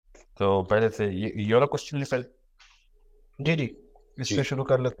تو پہلے سے یہ والا کوشچن لے پہلے. جی جی اس جی سے شروع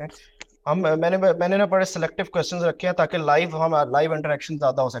کر لیتے ہیں ہم. میں نے نا بڑے سلیکٹو کوشچنز رکھے ہیں تاکہ لائیو انٹریکشن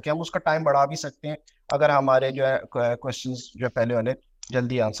زیادہ ہو سکے. ہم اس کا ٹائم بڑھا بھی سکتے ہیں اگر ہمارے جو ہے کوشچنز جو پہلے والے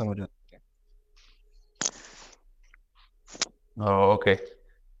جلدی آنسر ہو جاتے ہیں. اوکے.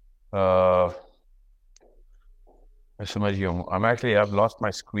 میں سمجھ گیا ہوں. I'm actually I've lost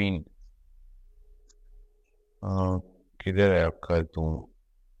my screen. کدھر ہے آپ کا تم؟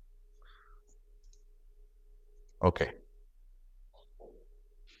 اوکے.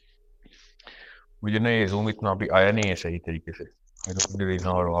 مجھے نا یہ زوم اتنا ابھی آیا نہیں ہے صحیح طریقے سے. I don't really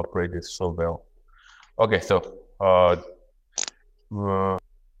know how to operate this so well. Okay, so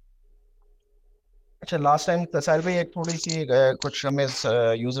اچھا لاسٹ ٹائم ساحل بھائی ایک تھوڑی سی کچھ ہمیں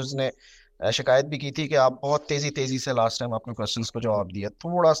یوزرز نے شکایت بھی کی تھی کہ آپ بہت تیزی سے لاسٹ ٹائم اپنے کوشچنس کو جواب دیا.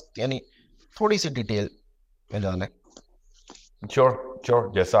 تھوڑا یعنی تھوڑی سی ڈیٹیل میں جانیں.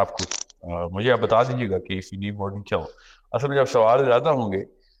 sure جیسا آپ کو مجھے آپ بتا دیجیے گا کہ if you need more detail. اصل میں جب سوال زیادہ ہوں گے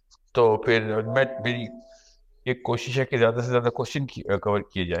تو پھر میری ایک کوشش ہے کہ زیادہ سے زیادہ کوشچن کور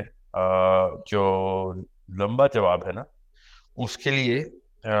کیے جائے. جو لمبا جواب ہے نا اس کے لیے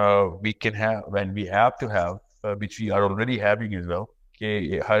we can have when we have to have which we are already having as well کہ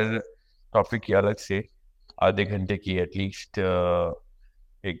ہر ٹاپک کی الگ سے آدھے گھنٹے کی ایٹ لیسٹ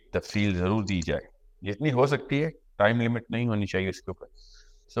ایک تفصیل ضرور دی جائے جتنی ہو سکتی ہے. ٹائم لمٹ نہیں ہونی چاہیے اس کے اوپر.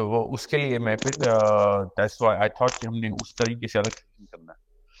 سو وہ اس کے لیے میں پھر that's why I thought کہ ہم نے اس طریقے سے الگ کرنا ہے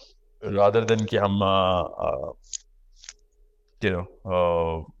rather than کہ ہم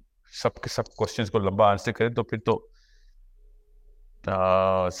سب کے سب کوشچنس کو لمبا آنسر کریں تو پھر تو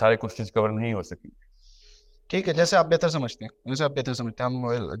سارے کوشچنس کور نہیں ہو سکیں. ٹھیک ہے جیسے آپ بہتر سمجھتے ہیں ہم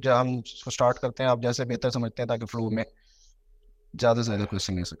جب ہم اس کو اسٹارٹ کرتے ہیں آپ جیسے بہتر سمجھتے ہیں تاکہ فلو میں زیادہ سے زیادہ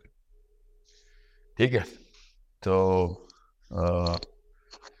کوشچن لے سکیں. ٹھیک ہے. تو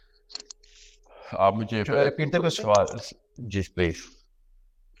آپ مجھے ریپیٹ دا کوشچن. سوال جی پلیز.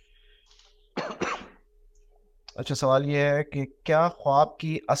 اچھا سوال یہ ہے کہ کیا خواب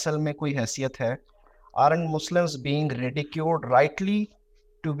کی اصل میں کوئی حیثیت ہے؟ Aren't Muslims being ridiculed rightly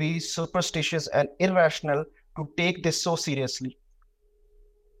to be superstitious and irrational to take this so seriously?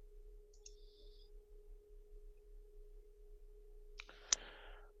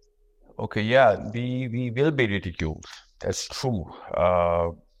 Okay, yeah, we will be ridiculed. That's true.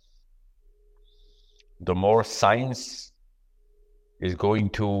 The more science is going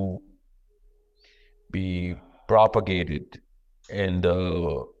to be propagated in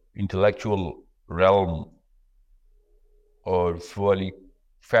the intellectual realm اور والی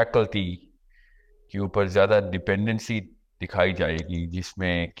faculty کے اوپر زیادہ dependency دکھائی جائے گی جس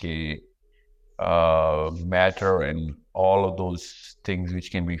میں کہ matter and all of those things which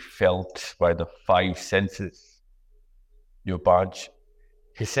can be felt by the five senses جو پانچ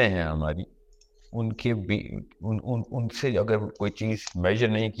حصے ہیں ہماری ان کے بھی ان سے اگر کوئی چیز میجر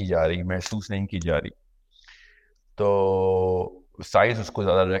نہیں کی جا رہی محسوس نہیں کی جا رہی تو سائنس اس کو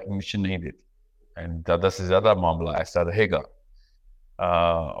زیادہ ریکگنیشن نہیں دیتی اینڈ زیادہ سے زیادہ معاملہ ایسا رہے گا.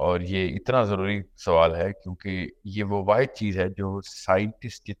 اور یہ اتنا ضروری سوال ہے کیونکہ یہ وہ واحد چیز ہے جو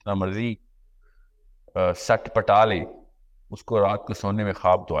سائنٹسٹ جتنا مرضی سٹ پٹا لے اس کو رات کو سونے میں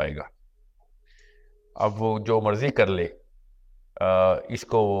خواب تو آئے گا. اب وہ جو مرضی کر لے اس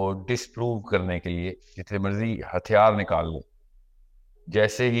کو ڈسپروو کرنے کے لیے جتنے مرضی ہتھیار نکال لے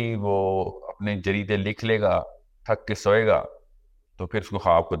جیسے ہی وہ اپنے جریدے لکھ لے گا تھک کے سوئے گا تو پھر اس کو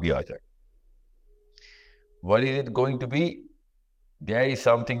خواب کو دیا جائے. What is it going to be? There is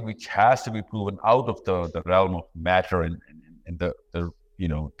something which has to be proven out of the realm of matter and the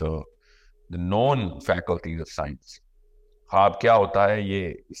known faculties of science. خواب کیا ہوتا ہے یہ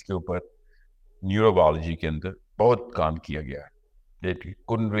اس کے اوپر نیورو بایولوجی کے اندر بہت کام کیا گیا ہے. They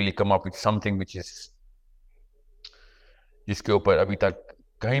couldn't really come up with something which is جس کے اوپر ابھی تک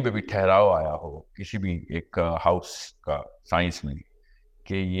کہیں پہ بھی ٹھہراؤ آیا ہو کسی بھی ایک ہاؤس کا سائنس میں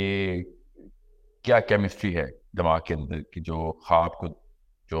کہ یہ کیا کیمسٹری ہے دماغ کے اندر کہ جو خواب کو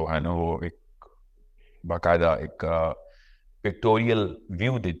جو ہے نا وہ ایک باقاعدہ ایک پکٹوریل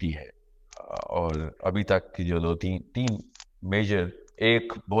ویو دیتی ہے. اور ابھی تک کی جو تین میجر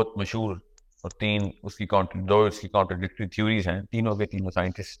ایک بہت مشہور اور تین اس کی کانٹرڈکٹری تھیوریز ہیں تینوں کے تینوں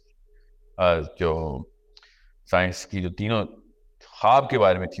سائنٹسٹ جو سائنس کی جو تینوں خواب کے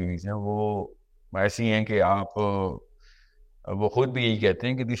بارے میں تھیوریز ہیں وہ ایسی ہیں کہ آپ وہ خود بھی یہی کہتے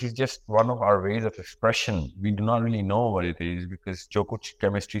ہیں کہ this is just one of our ways of expression we do not really know what it is because جو کچھ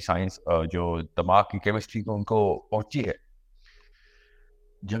کیمسٹری سائنس جو دماغ کی کیمسٹری کو ان کو پہنچی ہے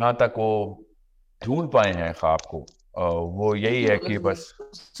جہاں تک وہ ڈھونڈ پائے ہیں خواب کو وہ یہی ہے کہ بس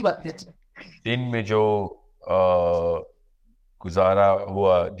دن میں جو گزارا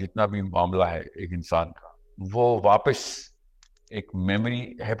ہوا جتنا بھی معاملہ ہے ایک انسان کا، وہ واپس ایک میموری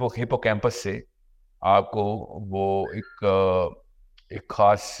ہیپو کیمپس سے آپ کو وہ ایک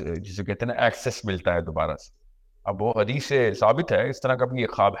خاص جسے کہتے ہیں نا ایکسیس ملتا ہے دوبارہ سے. اب وہ حدیث سے ثابت ہے اس طرح کا بھی یہ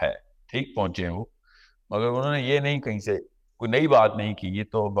خواب ہے، ٹھیک پہنچے ہیں وہ، مگر انہوں نے یہ نہیں کہیں سے کوئی نئی بات نہیں کی، یہ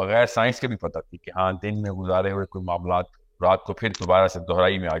تو بغیر سائنس کے بھی پتہ تھی کہ ہاں دن میں گزارے ہوئے کوئی معاملات رات کو پھر دوبارہ سے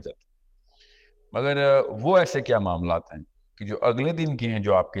دہرائی میں آ جاتے. مگر وہ ایسے کیا معاملات ہیں کہ جو اگلے دن کے ہیں،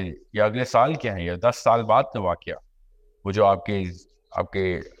 جو آپ کے یا اگلے سال کے ہیں یا 10 سال بعد کا واقعہ، وہ جو آپ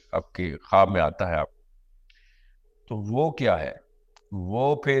کے خواب میں آتا ہے آپ، تو وہ کیا ہے؟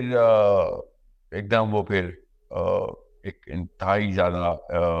 وہ پھر ایک دم وہ پھر ایک انتہائی زیادہ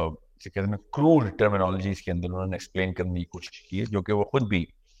جسے کہتے ہیں کروڈ ٹرمینالوجیز کے اندر انہوں نے ایکسپلین کرنے کی کوشش کی ہے، جو کہ وہ خود بھی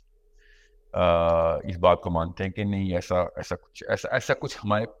اس بات کو مانتے ہیں کہ نہیں، ایسا کچھ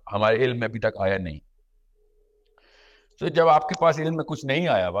ہمارے علم میں ابھی تک آیا نہیں. تو جب آپ کے پاس علم میں کچھ نہیں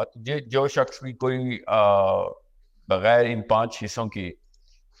آیا ہوا تو جو شخص بھی کوئی بغیر ان 5 حصوں کے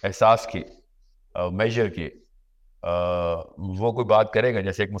احساس کے میجر کے وہ کوئی بات کرے گا،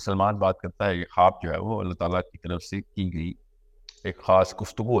 جیسے ایک مسلمان بات کرتا ہے، یہ خواب جو ہے وہ اللہ تعالیٰ کی طرف سے کی گئی ایک خاص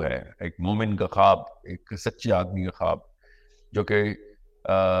گفتگو ہے، ایک مومن کا خواب، ایک سچے آدمی کا خواب، جو کہ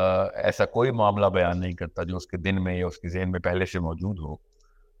ایسا کوئی معاملہ بیان نہیں کرتا جو اس کے دن میں یا اس کے ذہن میں پہلے سے موجود ہو.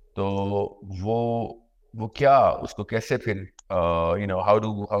 تو وہ کیا اس کو کیسے پھر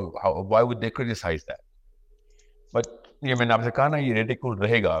why would they criticize that? But یہ میں نے آپ سے کہا نا، یہ ریڈیکول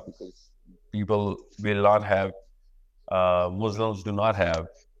رہے گا. People will not have Muslims do not have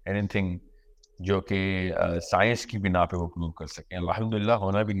anything جو کہ سائنس کی بنا پہ وہ پروو کر سکیں. الحمدللہ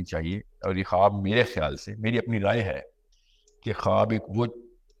ہونا بھی نہیں چاہیے. اور یہ خواب میرے خیال سے، میری اپنی رائے ہے کہ خواب ایک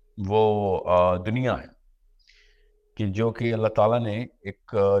وہ دنیا ہے کہ جو کہ اللہ تعالیٰ نے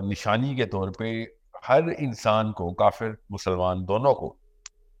ایک نشانی کے طور پہ ہر انسان کو، کافر مسلمان دونوں کو،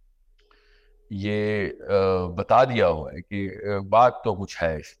 یہ بتا دیا ہوا ہے کہ بات تو کچھ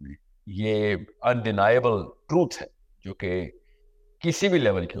ہے اس میں. یہ انڈینائبل ٹروتھ ہے جو کہ کسی بھی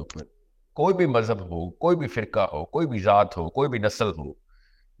لیول کے اوپر، کوئی بھی مذہب ہو، کوئی بھی فرقہ ہو، کوئی بھی ذات ہو، کوئی بھی نسل ہو،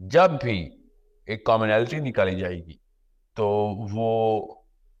 جب بھی ایک کامنالٹی نکالی جائے گی تو وہ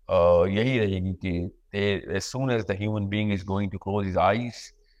یہی رہے گی کہ as soon as the human being is going to close his eyes,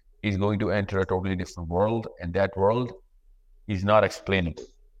 he's going to enter a totally different world, and that world is not explainable.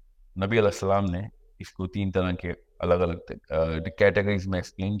 نبی علیہ السلام نے اس کو 3 طرح کے الگ الگ کیٹیگریز میں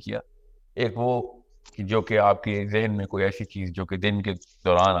ایکسپلین کیا. ایک وہ کہ جو کہ آپ کے ذہن میں کوئی ایسی چیز جو کہ دن کے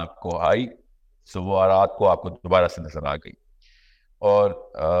دوران آپ کو آئی، سو وہ رات کو آپ کو دوبارہ سے نظر آ گئی. اور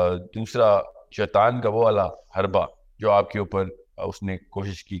دوسرا شیطان کا وہ والا حربہ جو آپ کے اوپر اس نے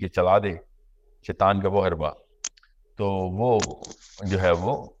کوشش کی کہ چلا دے، شیطان کا وہ حربہ، تو وہ جو ہے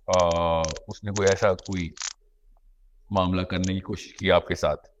وہ اس نے کوئی معاملہ کرنے کی کوشش کی آپ کے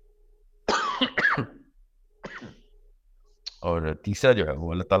ساتھ. اور تیسرا جو ہے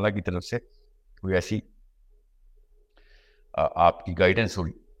وہ اللہ تعالیٰ کی طرف سے کوئی ایسی آپ کی گائیڈنس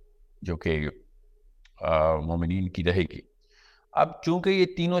ہوئی جو کہ مومنین کی رہے گی. اب چونکہ یہ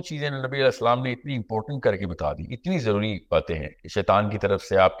تینوں چیزیں نبی علیہ السلام نے اتنی امپورٹنٹ کر کے بتا دی، اتنی ضروری باتیں ہیں کہ شیطان کی طرف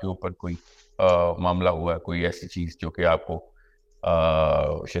سے آپ کے اوپر کوئی معاملہ ہوا ہے، کوئی ایسی چیز جو کہ آپ کو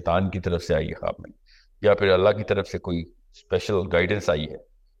شیطان کی طرف سے آئی ہے خواب میں، یا پھر اللہ کی طرف سے کوئی اسپیشل گائیڈنس آئی ہے،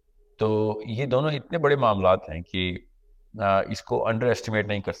 تو یہ دونوں اتنے بڑے معاملات ہیں کہ اس کو انڈر ایسٹیمیٹ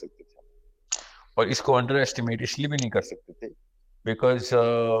نہیں کر سکتے تھے. اور اس کو انڈر ایسٹیمیٹ اس لیے بھی نہیں کر سکتے تھے بیکاز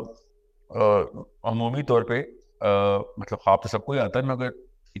عمومی طور پہ مطلب خواب تو سب کو ہی آتا ہے، مگر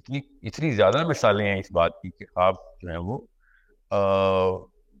اتنی زیادہ مثالیں ہیں اس بات کی کہ خواب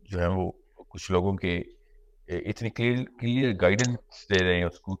جو ہے وہ کچھ لوگوں کے اتنی کلیئر گائیڈنس دے رہے ہیں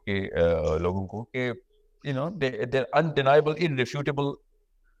اس کو کہ لوگوں کو کہ they're undeniable, irrefutable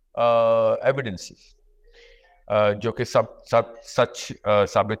evidences جو کہ سب سچ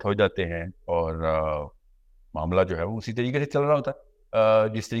ثابت ہو جاتے ہیں. اور معاملہ جو ہے وہ اسی طریقے سے چل رہا ہوتا ہے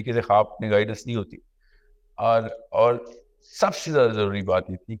جس طریقے سے خواب نے گائیڈنس دی ہوتی. اور سب سے زیادہ ضروری بات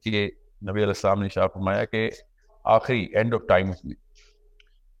یہ تھی کہ نبی علیہ السلام نے ارشاد فرمایا کہ آخری اینڈ آف ٹائمز میں،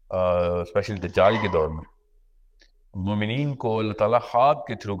 اسپیشلی دجال کے دور میں، مومنین کو اللہ تعالیٰ خواب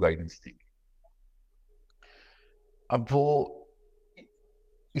کے تھرو گائیڈنس دیں گے. اب وہ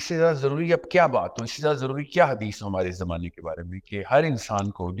اس سے زیادہ ضروری اب کیا بات ہو، اس سے زیادہ ضروری کیا حدیث ہو ہمارے زمانے کے بارے میں کہ ہر انسان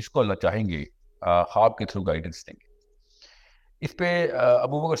کو جس کو اللہ چاہیں گے خواب کے تھرو گائیڈنس دیں گے. اس پہ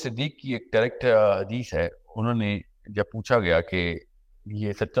ابو بکر صدیق کی ایک ڈائریکٹ حدیث ہے. انہوں نے جب پوچھا گیا کہ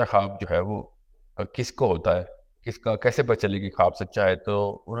یہ سچا خواب جو ہے وہ کس کو ہوتا ہے، کس کا کیسے پتہ چلے کہ خواب سچا ہے،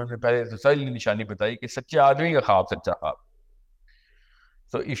 تو انہوں نے پہلے تو ساری نشانی بتائی کہ سچے آدمی کا خواب سچا خواب.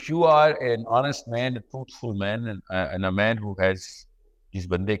 So if you are an honest man, a truthful man, and a man who has جس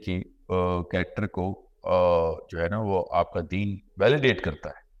بندے کی کریکٹر کو جو ہے نا وہ آپ کا دین ویلیڈیٹ کرتا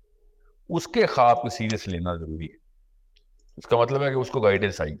ہے, اس کے خواب کو سیریس لینا ضروری ہے. اس کا مطلب ہے کہ اس کو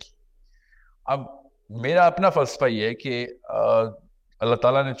گائیڈنس آئے گی. اب میرا اپنا فلسفہ یہ ہے کہ اللہ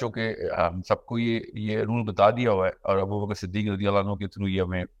تعالیٰ نے چونکہ ہم سب کو یہ رول بتا دیا ہوا ہے, اور ابوبکر صدیق رضی اللہ عنہ کے تھرو یہ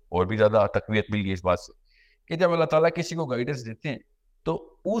ہمیں اور بھی زیادہ تقویت مل گئی اس بات سے, کہ جب اللہ تعالیٰ کسی کو گائیڈنس دیتے ہیں تو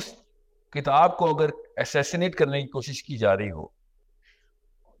اس کتاب کو اگر اسیسینیٹ کرنے کی کوشش کی جا رہی ہو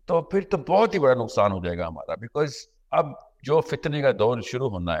تو پھر تو بہت ہی بڑا نقصان ہو جائے گا ہمارا. بیکاز اب جو فتنے کا دور شروع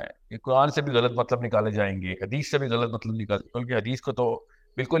ہونا ہے, کہ قرآن سے بھی غلط مطلب نکالے جائیں گے, حدیث سے بھی غلط مطلب نکالے, کیونکہ حدیث کو تو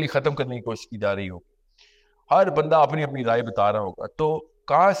بالکل ہی ختم کرنے کی کوشش کی جا رہی ہو, ہر بندہ اپنی اپنی رائے بتا رہا ہوگا, تو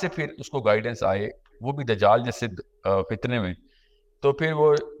کہاں سے پھر اس کو گائیڈنس آئے, وہ بھی دجال جیسے فتنے میں, تو پھر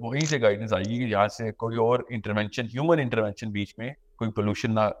وہ وہیں سے گائیڈنس آئے گی کہ جہاں سے کوئی اور انٹرونشن, ہیومن انٹرونشن بیچ میں کوئی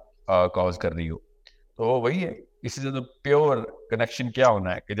پولوشن نہ کاز کر رہی ہو. تو وہی ہے, اس سے تو پیور کنیکشن کیا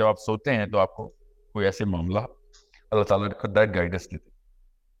ہونا ہے کہ جب آپ سوتے ہیں تو آپ کو کوئی ایسے معاملہ اللہ تعالیٰ نے ڈائریکٹ گائیڈنس دیتے.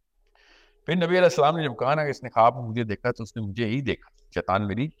 پھر نبی علیہ السلام نے جب کہا نا کہ اس نے خواب میں مجھے دیکھا تو اس نے مجھے ہی دیکھا, شیطان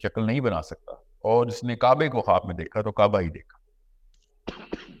میری شکل نہیں بنا سکتا, اور اس نے کعبے کو خواب میں دیکھا تو کعبہ ہی دیکھا.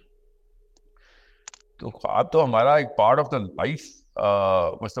 تو خواب تو ہمارا ایک part of the life,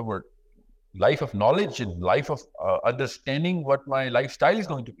 what's the word, life of knowledge and life of understanding what my lifestyle is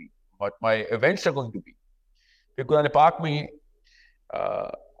going to be, what my events are going to be. پھر قرآن پاک میں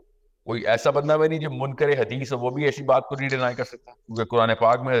کوئی ایسا بندہ بھی نہیں جو منکر حدیث ہو, وہ بھی ایسی بات کو نہیں ڈینائی کر سکتا, کیونکہ قرآن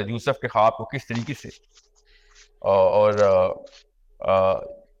پاک میں یوسف کے خواب کو کس طریقے سے اور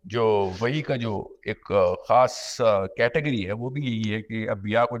جو وہی کا جو ایک خاص کیٹیگری ہے وہ بھی یہی ہے کہ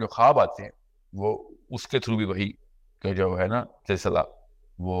انبیاء کو جو خواب آتے ہیں وہ اس کے تھرو بھی وہی کا جو ہے نا سلسلہ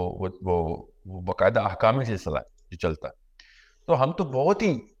وہ باقاعدہ احکامی سلسلہ جو چلتا ہے. تو ہم تو بہت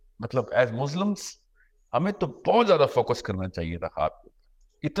ہی مطلب ایز مسلمس ہمیں تو بہت زیادہ فوکس کرنا چاہیے تھا خواب کو,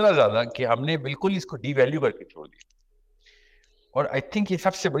 اتنا زیادہ کہ ہم نے بالکل اس کو ڈی ویلیو کر کے چھوڑ دیا. اور آئی تھنک یہ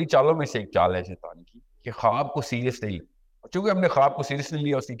سب سے بڑی چالوں میں سے ایک چال ہے شیطان کی, کہ خواب کو سیریس نہیں لیا. چونکہ ہم نے خواب کو سیریس نہیں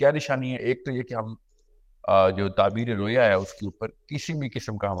لیا, اس کی کیا نشانی ہے؟ ایک تو یہ کہ ہم جو تعبیر رویا ہے اس کے اوپر کسی بھی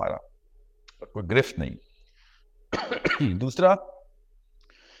قسم کا ہمارا کوئی گرفت نہیں. دوسرا,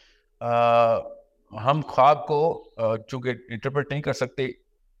 ہم خواب کو چونکہ انٹرپریٹ نہیں کر سکتے,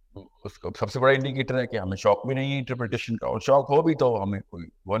 اس کا سب سے بڑا انڈیکیٹر ہے کہ ہمیں شوق بھی نہیں ہے انٹرپریٹیشن کا, اور شوق ہو بھی تو ہمیں کوئی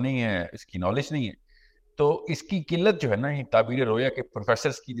وہ نہیں ہے, اس کی نالج نہیں ہے. تو اس کی قلت جو ہے نا, یہ تعبیر رویا کے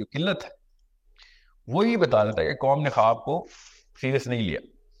پروفیسرز کی جو قلت ہے وہی بتا دیتا ہے کہ قوم نے خواب کو سیریس نہیں لیا.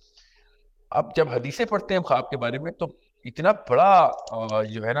 اب جب حدیثیں پڑھتے ہیں خواب کے بارے میں تو اتنا بڑا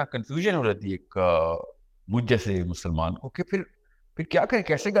جو ہے نا کنفیوژن ہو جاتی ہے ایک مجھ جیسے مسلمان کو, کہ پھر کیا کریں,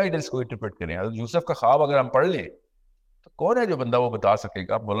 کیسے گائیڈنس کو انٹرپریٹ کریں. حضرت یوسف کا خواب اگر ہم پڑھ لیں تو کون ہے جو بندہ وہ بتا سکے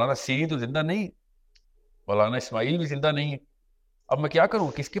گا؟ مولانا سیری تو زندہ نہیں, مولانا اسماعیل بھی زندہ نہیں ہے. اب میں کیا کروں,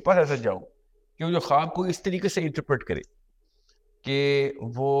 کس کے پاس ایسا جاؤں کہ وہ جو خواب کو اس طریقے سے انٹرپریٹ کرے کہ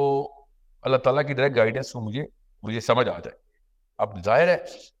وہ اللہ تعالیٰ کی ڈائریکٹ گائیڈنس کو مجھے سمجھ آ جائے. اب ظاہر ہے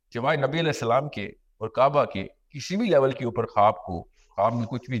سوائے نبی علیہ السلام کے اور کعبہ کے کسی بھی لیول کے اوپر خواب میں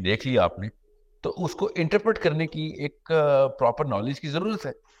کچھ بھی دیکھ لیا آپ نے تو اس کو انٹرپریٹ کرنے کی ایک پراپر نالج کی ضرورت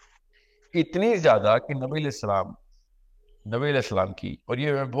ہے. اتنی زیادہ کہ نبی علیہ السلام کی, اور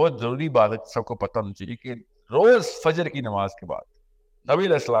یہ بہت ضروری بات ہے سب کو پتہ ہونا چاہیے, کہ روز فجر کی نماز کے بعد نبی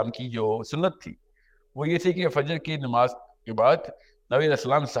علیہ السلام کی جو سنت تھی وہ یہ تھی کہ فجر کی نماز کے بعد نبی علیہ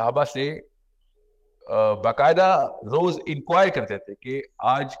السلام صحابہ سے باقاعدہ روز انکوائر کرتے تھے کہ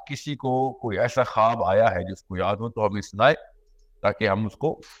آج کسی کو کوئی ایسا خواب آیا ہے جس کو یاد ہو تو ہمیں سنائے, تاکہ ہم اس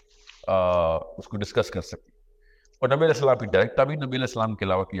کو ڈسکس کر سکیں. اور نبی علیہ السلام کی ڈائریکٹ تعبیر, نبی علیہ السلام کے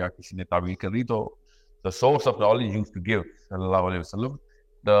علاوہ کیا کسی نے تعبیر کر دی, تو the source of knowledge used to give صلی اللہ علیہ وسلم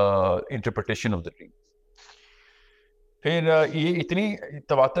the interpretation of the dream. پھر یہ اتنی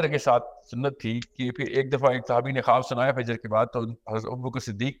تواتر کے ساتھ سنت تھی کہ پھر ایک دفعہ ایک صحابی نے خواب سنایا فجر کے بعد, تو حضرت ابوبکر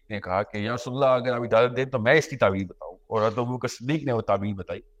صدیق نے کہا کہ یا رسول اللہ اگر آپ اجازت دیں تو میں اس کی تعبیر بتاؤں, اور حضرت ابوبکر صدیق نے وہ تعبیر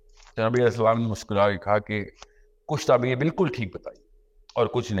بتائی. تو نبی علیہ السلام نے مسکرا کے کہا کہ کچھ تعبیر بالکل ٹھیک بتائی اور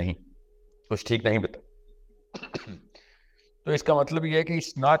کچھ ٹھیک نہیں بتائی. تو اس کا مطلب یہ ہے کہ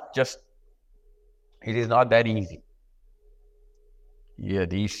it is not that easy. یہ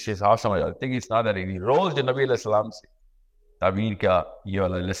حدیث سے صاف سمجھ آتے ہیں کہ it's not that easy. روز جو نبی علیہ السلام سے تعبیر کا یہ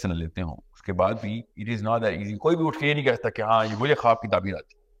والا لیسن لیتے ہوں اس کے بعد بھی it is not that easy. کوئی بھی اٹھ کے یہ نہیں کہتا کہ ہاں یہ مجھے خواب کی تعبیر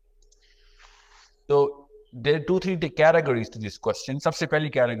آتی. تو there are 2-3 categories to this question. سب سے پہلی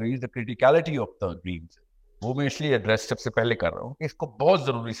category is the criticality of the dreams. وہ میں اس لیے ایڈریس سب سے پہلے کر رہا ہوں کہ اس کو بہت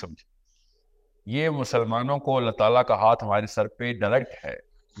ضروری سمجھیں. یہ مسلمانوں کو اللہ تعالیٰ کا ہاتھ ہمارے سر پہ ڈائریکٹ ہے,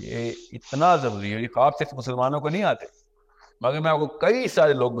 یہ اتنا ضروری ہے. یہ خواب صرف مسلمانوں کو نہیں آتے, مگر میں آپ کو کئی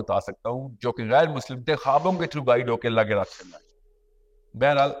سارے لوگ بتا سکتا ہوں جو کہ غیر مسلم تھے, خوابوں کے تھرو گائیڈ ہو کے اللہ کے راستے میں آئے.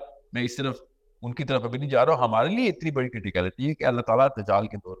 بہرحال میں اس طرف ان کی طرف ابھی نہیں جا رہا ہوں. ہمارے لیے اتنی بڑی کرٹیکلٹی ہے کہ اللہ تعالیٰ دجال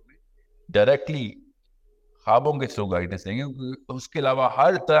کے دور میں ڈائریکٹلی خوابوں کے تھرو گائیڈنس دیں گے, اس کے علاوہ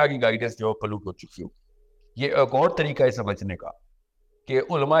ہر طرح کی گائیڈنس جو پلوٹ ہو چکی ہوگی. یہ ایک اور طریقہ ہے سمجھنے کا کہ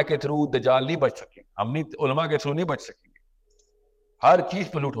علماء کے تھرو دجال نہیں بچ سکیں, ہم نہیں علماء کے تھرو نہیں بچ سکیں گے, ہر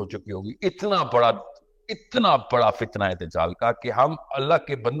چیز پلوٹ ہو چکی ہوگی. اتنا بڑا فتنہ ہے دجال کا کہ ہم اللہ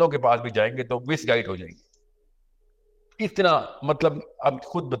کے بندوں کے پاس بھی جائیں گے تو مس گائیڈ ہو جائیں گے. اتنا مطلب اب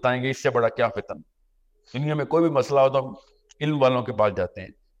خود بتائیں گے اس سے بڑا کیا فتنہ. دنیا میں کوئی بھی مسئلہ ہو تو ہم علم والوں کے پاس جاتے ہیں,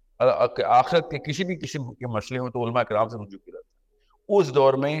 آخرت کے کسی بھی قسم کے مسئلے ہوں تو علماء کرام سے رجوع کی جاتا ہے. اس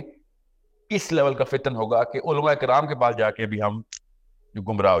دور میں اس لیول کا فتن ہوگا کہ علماء کرام کے پاس جا کے بھی ہم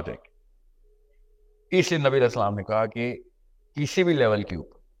گمراہ ہو جائیں گے. اس لیے نبی علیہ السلام نے کہا کہ کسی بھی لیول کے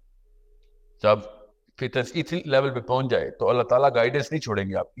اوپر جب فتن اس لیول پہ پہنچ جائے تو اللہ تعالیٰ گائیڈنس نہیں چھوڑیں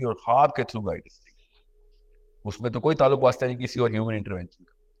گے آپ کی, اور خواب کے تھرو گائیڈنس دیں گے. اس میں تو کوئی تعلق واسطہ نہیں کسی اور ہیومن انٹروینشن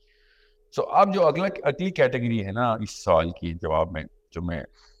کا. سو اب جو اگلی کیٹیگری ہے نا اس سوال کی جواب میں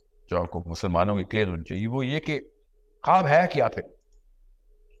جو آپ کو مسلمانوں کی کلیئر ہونی چاہیے, وہ یہ کہ خواب ہے کیا پھر.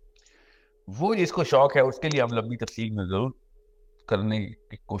 وہ جس کو شوق ہے اس کے لیے ہم لمبی تفصیل میں ضرور کرنے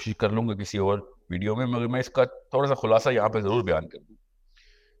کی کوشش کر لوں گا کسی اور ویڈیو میں, مگر میں اس کا تھوڑا سا خلاصہ یہاں پہ ضرور بیان کر دوں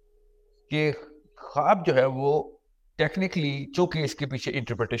کہ خواب جو ہے وہ ٹیکنیکلی چونکہ اس کے پیچھے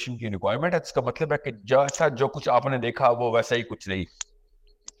انٹرپریٹیشن کی ریکوائرمنٹ ہے, اس کا مطلب ہے کہ جیسا جو کچھ آپ نے دیکھا وہ ویسا ہی کچھ نہیں.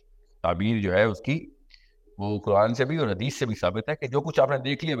 تعبیر جو ہے اس کی وہ قرآن سے بھی اور حدیث سے بھی ثابت ہے کہ جو کچھ آپ نے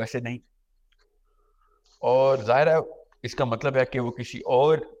دیکھ لیا ویسے نہیں. اور ظاہر ہے اس کا مطلب ہے کہ وہ کسی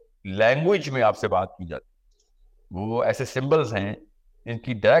اور لینگویج میں آپ سے بات کی جاتی, وہ ایسے سمبلز ہیں ان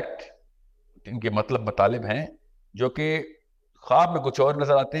کی ڈائریکٹ ان کے مطلب مطالب ہیں جو کہ خواب میں کچھ اور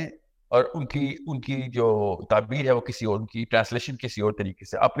نظر آتے ہیں, اور ان کی جو تعبیر ہے وہ کسی اور, ان کی ٹرانسلیشن کسی اور طریقے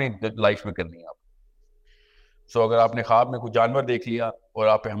سے اپنی لائف میں کرنی ہے آپ. سو اگر آپ نے خواب میں کوئی جانور دیکھ لیا اور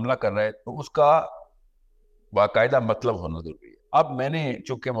آپ پہ حملہ کر رہے تو اس کا باقاعدہ مطلب ہونا ضروری ہے. اب میں نے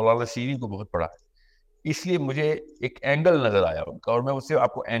چونکہ مولانا سیری کو بہت پڑھا ہے اس لیے مجھے ایک اینگل نظر آیا ان کا, اور میں اسے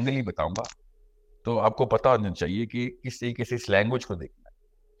آپ کو اینگل ہی بتاؤں گا, تو آپ کو پتہ ہونا چاہیے کہ کس طریقے سے اس لینگویج کو دیکھنا ہے.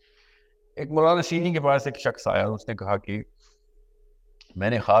 ایک مولانا سیری کے پاس ایک شخص آیا اور اس نے کہا کہ میں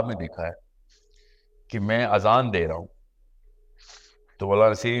نے خواب میں دیکھا ہے کہ میں اذان دے رہا ہوں. تو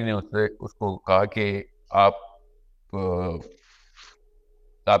مولانا سیری نے اس کو کہا کہ آپ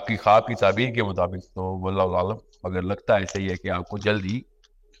کی خواب کی تعبیر کے مطابق تو واللہ عالم, اگر لگتا ہے ایسا ہی ہے کہ آپ کو جلدی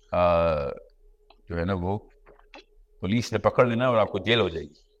جو ہے نا وہ پولیس نے پکڑ لینا اور آپ کو جیل ہو جائے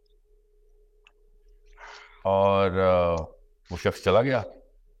گی. اور وہ شخص چلا گیا.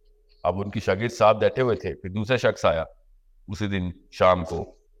 اب ان کی شاگرد صاحب بیٹھے ہوئے تھے, پھر دوسرا شخص آیا اسی دن شام کو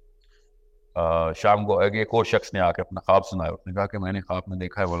ایک اور شخص نے آ کے اپنا خواب سنایا. اس نے کہا کہ میں نے خواب میں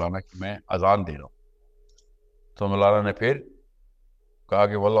دیکھا ہے مولانا کہ میں اذان دے رہا ہوں. تو مولانا نے پھر کہا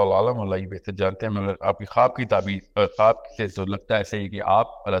کہ واللہ عالم, اللہ ہی بہتر جانتے ہیں, مگر آپ کی خواب کی تعبیر خواب سے تو لگتا ہے ایسے ہی کہ آپ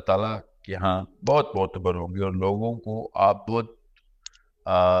اللہ تعالیٰ کے ہاں بہت معتبر ہوں گے اور لوگوں کو آپ بہت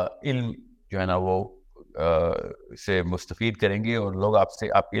علم جو ہے نا وہ سے مستفید کریں گے, اور لوگ آپ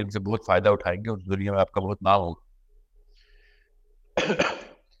کے علم سے بہت فائدہ اٹھائیں گے, اور دنیا میں آپ کا بہت نام ہوگا.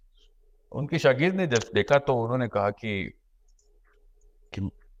 ان کے شاگرد نے جب دیکھا تو انہوں نے کہا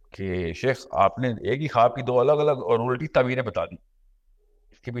کہ شیخ آپ نے ایک ہی خواب کی دو الگ الگ اور الٹی تعبیریں بتا دی,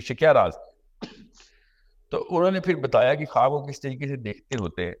 اس کے پیچھے کیا راز؟ تو انہوں نے پھر بتایا کہ خواب کو کس طریقے سے دیکھتے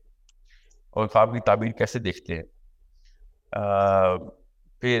ہوتے ہیں اور خواب کی تعبیر کیسے دیکھتے ہیں.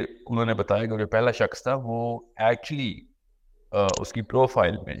 پھر انہوں نے بتایا کہ جو پہلا شخص تھا وہ ایکچولی اس کی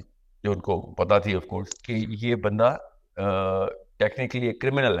پروفائل میں جو ان کو پتا تھی آف کورس کہ یہ بندہ ٹیکنیکلی ایک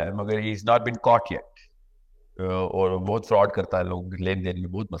کرمنل ہے, مگر ہی is not been caught yet, اور بہت فراڈ کرتا ہے, لوگوں کے لین دین میں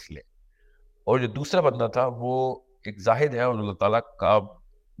بہت مسئلے. اور جو دوسرا بندہ تھا وہ ایک زاہد ہے اور اللہ تعالیٰ کا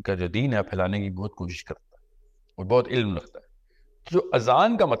جو دین ہے پھیلانے کی بہت کوشش کرتا ہے اور بہت علم رکھتا ہے. جو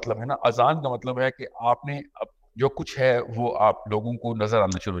اذان کا مطلب ہے نا, اذان کا مطلب ہے کہ آپ نے جو کچھ ہے وہ آپ لوگوں کو نظر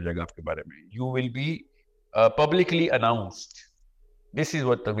آنا شروع ہو جائے گا آپ کے بارے میں. You will be publicly announced. This is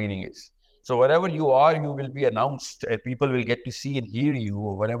what the meaning is. So wherever you are, you will be announced and people will get to see and hear you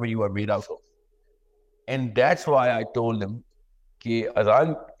whatever you are made out of. And that's why I told them کہ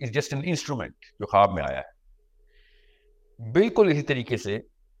اذان is just an instrument جو خواب میں آیا ہے. بالکل اسی طریقے سے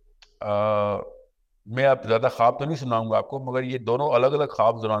میں اب زیادہ خواب تو نہیں سناؤں گا آپ کو, مگر یہ دونوں الگ الگ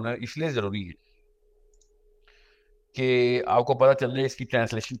خواب سنانا اس لیے ضروری ہے کہ آپ کو پتہ چل جائے اس کی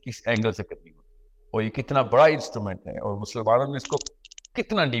ٹرانسلیشن کس اینگل سے کرنی ہو, اور یہ کتنا بڑا انسٹرومنٹ ہے اور مسلمانوں نے اس کو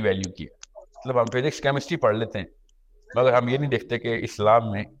کتنا ڈی ویلیو کیا. مطلب ہم فزکس کیمسٹری پڑھ لیتے ہیں مگر ہم یہ نہیں دیکھتے کہ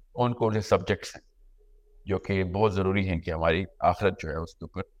اسلام میں کون کون سے سبجیکٹس ہیں. جو کہ بہت ضروری ہیں کہ ہماری آخرت جو ہے اس کے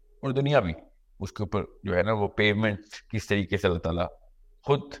اوپر اور دنیا بھی اس کے اوپر جو ہے نا وہ پیمنٹ کس طریقے سے اللہ تعالیٰ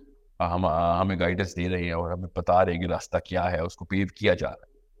خود ہمیں گائیڈنس دے رہے ہیں اور ہمیں بتا رہے ہیں کہ راستہ کیا ہے، اس کو پیو کیا جا رہا ہے۔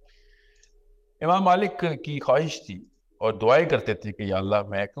 امام مالک کی خواہش تھی اور دعائیں کرتے تھے کہ یا اللہ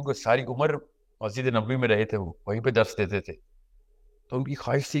میں، کیونکہ ساری عمر مسجد نبوی میں رہے تھے، وہ وہیں پہ درس دیتے تھے، تو ان کی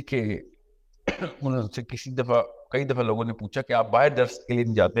خواہش تھی کہ ان سے کئی دفعہ لوگوں نے پوچھا کہ آپ باہر درس کے لیے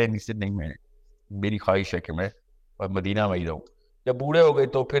نہیں جاتے ہیں؟ سے نہیں، میں میری خواہش ہے کہ میں مدینہ میں ہی رہوں۔ جب بوڑھے ہو گئے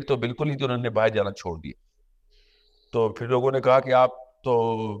تو پھر تو بالکل ہی تو انہوں نے باہر جانا چھوڑ دیا۔ تو پھر لوگوں نے کہا کہ آپ تو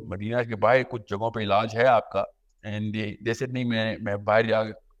مدینہ کے باہر کچھ جگہوں پہ علاج ہے آپ کا، اینڈ جیسے نہیں، میں باہر جا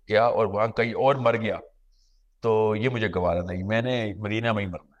گیا اور وہاں کہیں اور مر گیا تو یہ مجھے گوارا نہیں، میں نے مدینہ میں ہی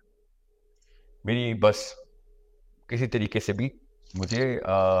مرنا ہے، میری بس کسی طریقے سے بھی مجھے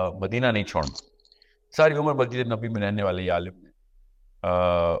مدینہ نہیں چھوڑنا۔ ساری عمر مسجد نبی میں رہنے والے یہ عالم نے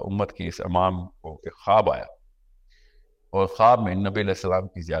امت کے اس امام کو ایک خواب آیا، اور خواب میں نبی علیہ السلام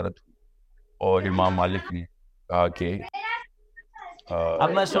کی زیارت ہوئی، اور امام مالک نے کہا کہ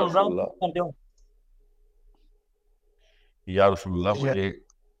اب میں سن رہا ہوں، یا رسول اللہ،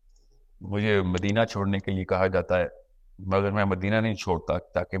 مجھے مدینہ چھوڑنے کے لیے کہا جاتا ہے، مگر میں مدینہ نہیں چھوڑتا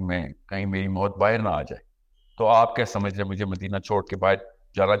تاکہ میں کہیں میری موت باہر نہ آ جائے، تو آپ کیا سمجھ رہے مجھے مدینہ چھوڑ کے باہر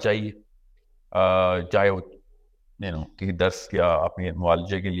جانا چاہیے، چاہے وہ کسی درس یا اپنے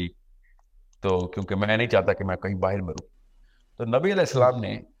معالجے کے لیے، تو کیونکہ میں نہیں چاہتا کہ میں کہیں باہر مروں۔ تو نبی علیہ السلام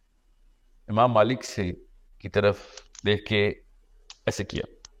نے امام مالک سے کی طرف دیکھ کے ایسے کیا،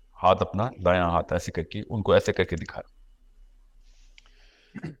 ہاتھ اپنا دایاں ہاتھ ایسے کر کے ان کو ایسے کر کے دکھایا،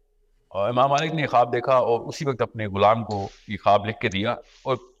 اور امام مالک نے خواب دیکھا اور اسی وقت اپنے غلام کو یہ خواب لکھ کے دیا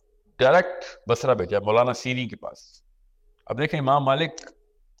اور ڈائریکٹ بصرہ بھیجا مولانا سیری کے پاس۔ اب دیکھیں امام مالک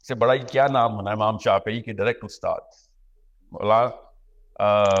سے بڑا ہی کیا نام ہونا ہے امام شافعی کے ڈائریکٹ استاد۔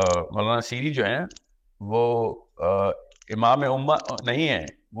 مولانا سیری جو ہیں وہ امام امہ نہیں ہیں،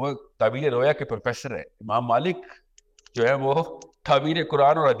 وہ تعبیر رویا کے پروفیسر ہیں۔ امام مالک جو ہے وہ تعبیر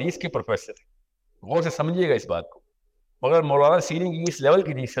قرآن اور حدیث کے پروفیسر ہیں، غور سے سمجھیے گا اس بات کو۔ مگر مولانا سیری کی اس لیول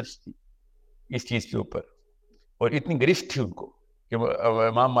کی ریسرچ تھی اس چیز کے اوپر، اور اتنی گرفت تھی ان کو کہ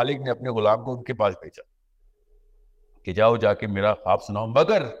امام مالک نے اپنے غلام کو ان کے پاس بھیجا کہ جاؤ جا کے میرا خواب سناؤ،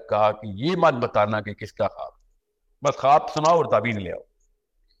 مگر کہا کہ یہ مت بتانا کہ کس کا خواب، بس خواب سناؤ اور تعبیر لے آؤ۔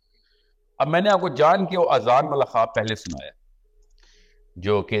 اب میں نے آپ کو جان کے وہ اذان والا خواب پہلے سنایا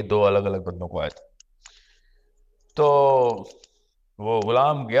جو کہ 2 الگ الگ بندوں کو آیا تھا۔ تو وہ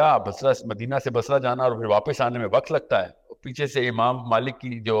غلام گیا بصرہ، مدینہ سے بصرہ جانا اور پھر واپس آنے میں وقت لگتا ہے، پیچھے سے امام مالک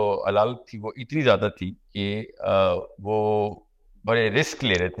کی جو علالت تھی وہ اتنی زیادہ تھی کہ وہ بڑے رسک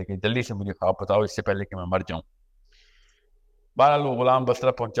لے رہے تھے کہ جلدی سے مجھے خواب بتاؤ اس سے پہلے کہ میں مر جاؤں۔ بہرحال وہ غلام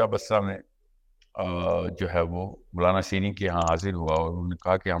بصرہ پہنچا، بصرہ میں جو ہے وہ مولانا سیری کے یہاں حاضر ہوا اور انہوں نے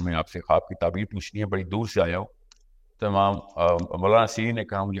کہا کہ ہمیں آپ سے خواب کی تعبیر پوچھنی ہے، بڑی دور سے آیا ہوں۔ تو امام مولانا سیری نے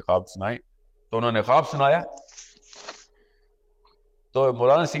کہا مجھے خواب سنائیں، تو انہوں نے خواب سنایا۔ تو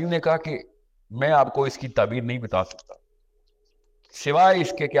مولانا سیری نے کہا کہ میں آپ کو اس کی تعبیر نہیں بتا سکتا سوائے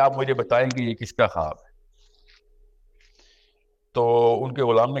اس کے کہ آپ مجھے بتائیں گے یہ کس کا خواب ہے۔ تو ان کے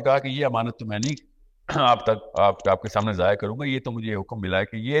غلام نے کہا کہ یہ امانت تو میں نہیں آپ کے سامنے ضائع کروں گا، یہ تو مجھے حکم ملا ہے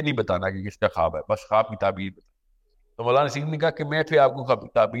کہ یہ نہیں بتانا کہ کس کا خواب ہے، بس خواب کی تعبیر بتا۔ تو مولانا سنگھ نے کہا کہ میں پھر آپ کو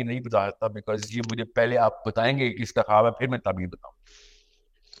تعبیر نہیں بتا سکتا، بیکاز یہ مجھے پہلے آپ بتائیں گے کہ کس کا خواب ہے پھر میں تعبیر بتاؤں۔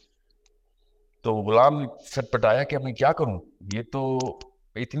 تو غلام سٹ پٹایا کہ میں کیا کروں، یہ تو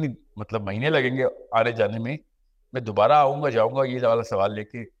اتنی مہینے لگیں گے آنے جانے میں دوبارہ آؤں گا جاؤں گا یہ والا سوال لے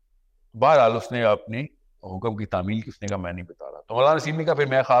کے۔ بہرحال اس نے اپنے حکم کی تعمیل کی، اس نے کہا میں نہیں بتا رہا۔ تو مولانا سنگھ نے کہا پھر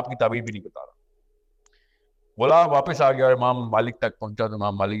میں خواب کی تعبیر بھی نہیں بتا رہا۔ غلام واپس آ گیا اور امام مالک تک پہنچا تو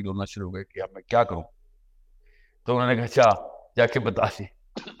امام مالک رونا شروع ہو گئے کہ اب میں کیا کروں۔ تو انہوں نے کہا اچھا جا کے بتا دے،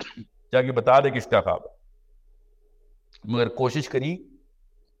 جا کے بتا دے کس کا خواب ہے، مگر کوشش کری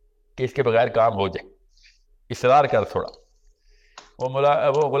کہ اس کے بغیر کام ہو جائے، اصرار کر تھوڑا۔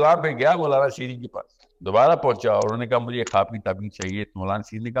 وہ غلام پہ گیا مولانا سیری کے پاس، دوبارہ پہنچا اور انہوں نے کہا مجھے خواب کی تعبیر چاہیے۔ تو مولانا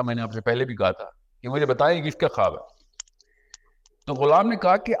سیری نے کہا میں نے آپ سے پہلے بھی کہا تھا کہ مجھے بتائیں کس کا خواب ہے۔ تو غلام نے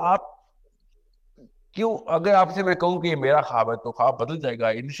کہا کہ آپ کیوں، اگر آپ سے میں کہوں کہ یہ میرا خواب ہے تو خواب بدل جائے گا،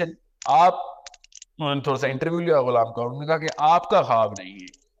 آپ انہوں نے تھوڑا سا انٹرویو لیا غلام کا، انہوں نے کہا کہ آپ کا خواب نہیں ہے،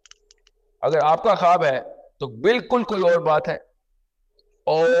 اگر آپ کا خواب ہے تو بالکل کوئی اور بات ہے،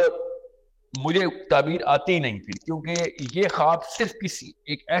 اور مجھے تعبیر آتی ہی نہیں پھر، کیونکہ یہ خواب صرف کسی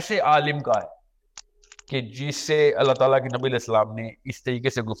ایک ایسے عالم کا ہے کہ جس سے اللہ تعالیٰ کے نبی علیہ السلام نے اس طریقے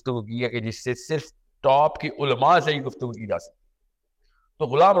سے گفتگو کی ہے کہ جس سے صرف ٹاپ کی علماء سے ہی گفتگو کی جا سکتی۔ تو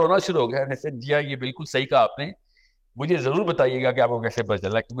غلام رونا شروع ہو گیا، جی ہاں یہ بالکل صحیح کہا آپ نے، مجھے ضرور بتائیے گا کہ آپ کو کیسے پتہ چل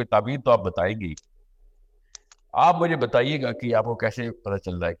رہا ہے، کیونکہ تعبیر تو آپ بتائیں گے، آپ مجھے بتائیے گا کہ آپ کو کیسے پتہ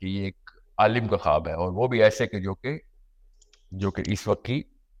چل رہا ہے کہ یہ ایک عالم کا خواب ہے, اور وہ بھی ایسے کہ جو کہ اس وقت کی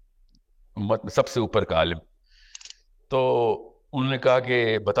امت میں سب سے اوپر کا عالم. تو انہوں نے کہا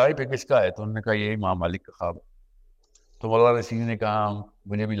کہ بتائیں پھر کس کا ہے؟ تو انہوں نے کہا یہ امام مالک کا خواب ہے. تو مولانا نصیر نے کہا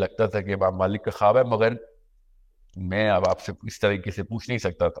مجھے بھی لگتا تھا کہ امام مالک کا خواب ہے, مگر میں اب آپ سے اس طریقے سے پوچھ نہیں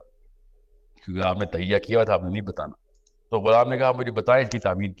سکتا تھا کیونکہ آپ نے تہیہ کیا ہوا تھا, آپ نے نہیں بتانا. تو غلام نے کہا مجھے بتائیں اس کی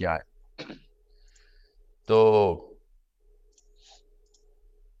تعبیر کیا ہے. تو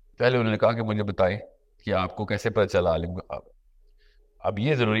پہلے انہوں نے کہا کہ مجھے بتائیں کہ آپ کو کیسے پتہ چلا عالم کا خواب ہے. اب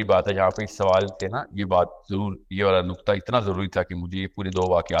یہ ضروری بات ہے, یہاں پہ اس سوال کے نا یہ بات ضرور, یہ والا نقطہ اتنا ضروری تھا کہ مجھے یہ پورے 2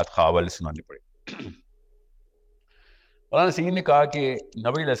 واقعات خواب والے سنانے پڑے. مولانا نصیر نے کہا کہ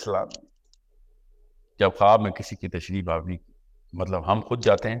نبی علیہ السلام جب خواب میں کسی کی تشریف آوری کی, مطلب ہم خود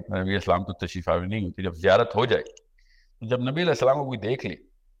جاتے ہیں, نبی علیہ السلام تو تشریف آوری نہیں ہوتی, جب زیارت ہو جائے, جب نبی علیہ السلام کو کوئی دیکھ لے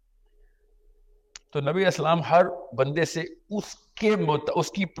تو نبی علیہ السلام ہر بندے سے اس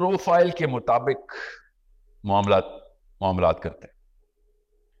کی پروفائل کے مطابق معاملات کرتے ہیں.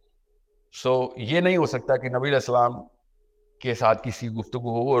 سو یہ نہیں ہو سکتا کہ نبی علیہ السلام کے ساتھ کسی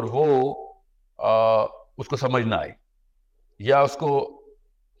گفتگو ہو اور وہ اس کو سمجھ نہ آئے, یا اس کو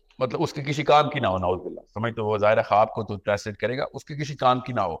مطلب اس کے کسی کام کی نہ ہو, نعوذ باللہ. سمجھ تو وہ ظاہر خواب کو تو ٹرانسلیٹ کرے گا, اس کے کسی کام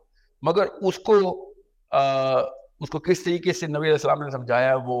کی نہ ہو, مگر اس کو کس طریقے سے نبی علیہ السلام نے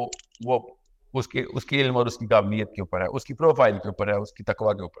سمجھایا وہ اس کے علم اور اس کی قابلیت کے اوپر ہے, اس کی پروفائل کے اوپر ہے, اس کی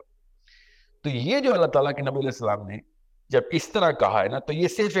تقویٰ کے اوپر. تو یہ جو اللہ تعالیٰ کے نبی علیہ السلام نے جب اس طرح کہا ہے نا, تو یہ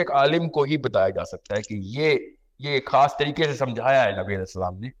صرف ایک عالم کو ہی بتایا جا سکتا ہے کہ یہ ایک خاص طریقے سے سمجھایا ہے نبی علیہ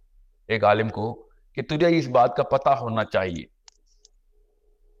السلام نے ایک عالم کو کہ تجھے اس بات کا پتہ ہونا چاہیے.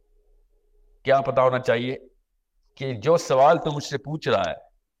 کیا پتہ ہونا چاہیے؟ کہ جو سوال تو مجھ سے پوچھ رہا ہے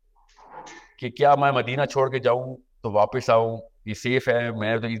کہ کیا میں مدینہ چھوڑ کے جاؤں تو واپس آؤں, یہ سیف ہے,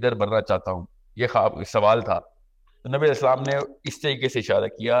 میں تو ادھر بننا چاہتا ہوں, یہ سوال تھا. تو نبی علیہ السلام نے اس طریقے سے اشارہ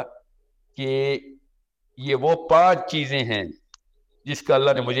کیا کہ یہ وہ 5 چیزیں ہیں جس کا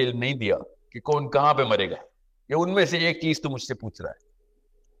اللہ نے مجھے علم نہیں دیا کہ کون کہاں پہ مرے گا, یہ ان میں سے ایک چیز تو مجھ سے پوچھ رہا ہے.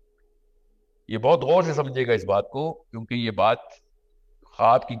 یہ بہت غور سے سمجھے گا اس بات کو, کیونکہ یہ بات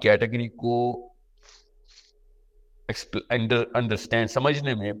خواب کی کیٹیگری کو انڈرسٹینڈ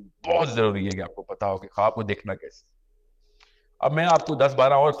سمجھنے میں بہت ضروری ہے کہ آپ کو پتا ہو کہ خواب کو دیکھنا کیسے. اب میں آپ کو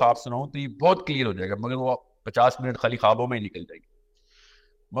 10-12 اور خواب سناؤں تو یہ بہت کلیئر ہو جائے گا, مگر وہ 50 منٹ خالی خوابوں میں ہی نکل جائے گی.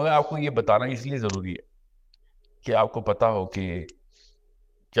 مگر آپ کو یہ بتانا اس لیے ضروری ہے کہ آپ کو پتا ہو کہ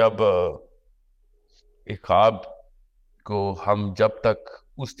جب ایک خواب کو ہم جب تک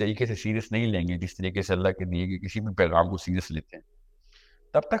اس طریقے سے سیریس نہیں لیں گے جس طریقے سے اللہ کے دیے گئے کسی بھی پیغام کو سیریس لیتے ہیں,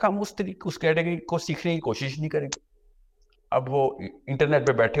 تب تک ہم اس کیٹیگری کو سیکھنے کی کوشش نہیں کریں گے. اب وہ انٹرنیٹ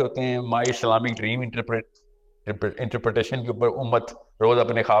پہ بیٹھے ہوتے ہیں, مائی اسلامک ڈریم انٹرپریٹیشن کے اوپر امت روز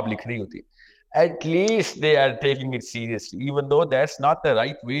اپنے خواب لکھ رہی ہوتی ہے. At least they are taking it seriously, even though that's not the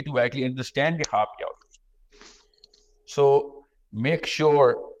right way to actually understand the خواب کیا ہوتا ہے. So make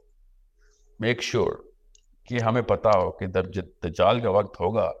sure کہ ہمیں پتا ہو کہ جب دجال کا وقت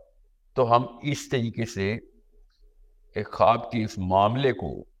ہوگا تو ہم اس طریقے سے ایک خواب کے اس معاملے کو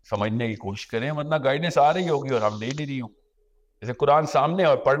سمجھنے کی کوشش کریں, ورنہ گائیڈنس آ رہی ہوگی اور ہم دے نہیں رہی ہوں. جیسے قرآن سامنے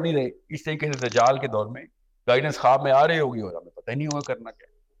اور پڑھ نہیں رہے, اس طریقے سے دجال کے دور میں گائیڈنس خواب میں آ رہی ہوگی اور ہمیں پتہ ہی نہیں ہوگا کرنا کیا.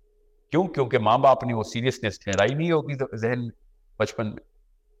 کیوں؟ کیونکہ ماں باپ نے وہ سیریسنیس ٹھہرائی نہیں ہوگی ذہن میں بچپن میں.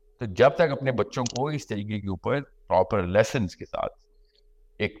 تو جب تک اپنے بچوں کو اس طریقے کے اوپر پراپر لیسنس کے ساتھ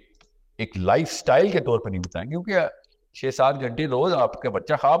ایک لائف سٹائل کے طور پر نہیں بتائیں, کیونکہ 6-7 گھنٹے روز آپ کا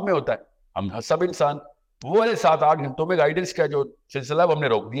بچہ خواب میں ہوتا ہے, ہم سب انسان وہ والے 7-8 گھنٹوں میں گائیڈنس کا جو سلسلہ ہے وہ ہم نے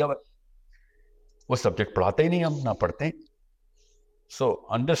روک دیا, وہ سبجیکٹ پڑھاتے ہی نہیں, ہم نہ پڑھتے ہیں. So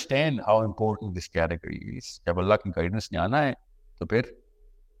understand how important this category is. جب اللہ کی گائیڈنس نے آنا ہے تو پھر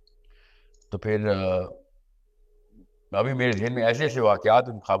ابھی میرے ذہن میں ایسے واقعات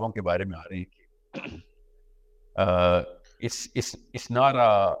ان خوابوں کے بارے میں آ رہے ہیں کہ it's not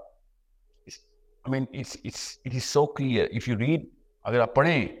it is so clear if you read, اگر آپ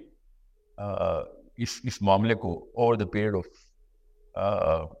پڑھیں اس معاملے کو over the period of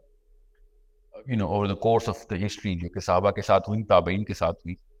over the course of the history جو کہ صحابہ کے ساتھ ہوئی, تابعین کے ساتھ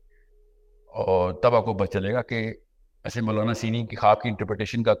ہوئی, اور تب آپ کو پتہ چلے گا کہ ایسے مولانا سینی کی خواب کی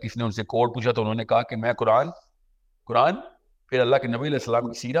انٹرپریٹیشن کا کسی نے ان سے کوڈ پوچھا تو انہوں نے کہا کہ میں قرآن پھر اللہ کے نبی علیہ السلام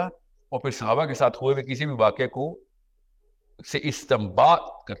کی سیرت اور پھر صحابہ کے ساتھ ہوئے کسی بھی واقعے کو سے استنباط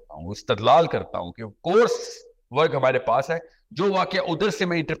کرتا ہوں, استدلال کرتا ہوں کہ کورس ورک ہمارے پاس ہے, جو واقعہ ادھر سے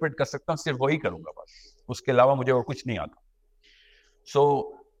میں انٹرپریٹ کر سکتا ہوں صرف وہی کروں گا بس, اس کے علاوہ مجھے اور کچھ نہیں آتا. سو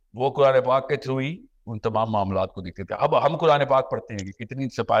وہ قرآن پاک کے تھرو ہی ان تمام معاملات کو دیکھتے تھے. اب ہم قرآن پاک پڑھتے ہیں کہ کتنی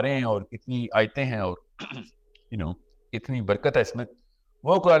سپارے ہیں اور کتنی آیتیں ہیں اور اتنی برکت ہے اس میں.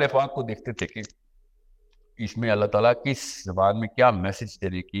 وہ قرآن پاک کو دیکھتے تھے کہ اس میں اللہ تعالیٰ کس زبان میں کیا میسج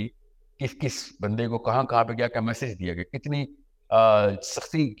دینے کی کس کس بندے کو کہاں کہاں پہ کیا کیا میسج دیا گیا, کتنی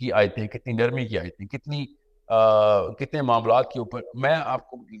سختی کی آیتیں, کتنی نرمی کی آیتیں, کتنے معاملات کے اوپر. میں آپ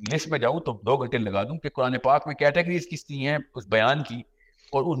کو لسٹ میں جاؤں تو 2 گھنٹے لگا دوں کہ قرآن پاک میں کیٹیگریز کس کی ہیں اس بیان کی,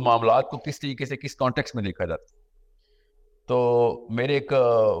 اور ان معاملات کو کس طریقے سے کس کانٹیکس میں دیکھا جاتا ہے. تو میرے ایک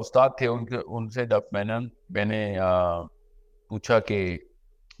استاد تھے, ان سے جب میں نے پوچھا کہ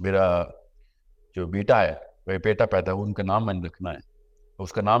میرا جو بیٹا ہے, وہ بیٹا پیدا ہوا, ان کا نام میں نے رکھنا ہے,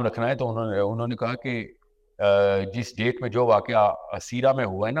 اس کا نام رکھنا ہے, تو انہوں نے کہا کہ جس ڈیٹ میں جو واقعہ سیرہ میں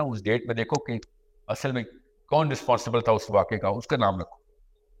ہوا ہے نا, اس ڈیٹ میں دیکھو کہ اصل میں کون رسپانسبل تھا اس واقعے کا, اس کا نام رکھو.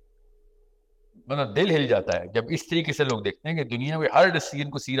 مطلب دل ہل جاتا ہے جب اس طریقے سے لوگ دیکھتے ہیں کہ دنیا میں ہر ڈیسیژن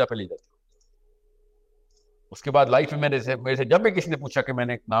کو سیرہ پہ لے جاتے ہیں. اس کے بعد لائف میں میرے سے جب بھی کسی نے پوچھا کہ میں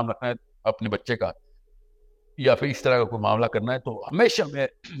نے ایک نام رکھنا ہے اپنے بچے کا یا پھر اس طرح کا کوئی معاملہ کرنا ہے, تو ہمیشہ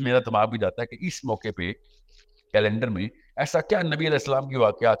میرا دماغ بھی جاتا ہے کہ اس موقع پہ کیلنڈر میں ایسا کیا نبی علیہ السلام کی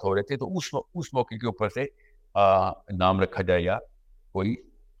واقعات ہو رہے تھے, تو اس موقع کے اوپر سے نام رکھا جائے یا کوئی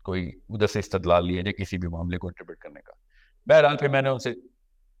ادھر سے استدلال لیا جائے کسی بھی معاملے کو انٹرپریٹ کرنے کا. بہرحال پھر میں نے ان سے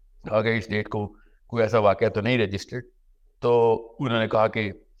کہا کہ اس ڈیٹ کو کوئی ایسا واقعہ تو نہیں رجسٹرڈ. تو انہوں نے کہا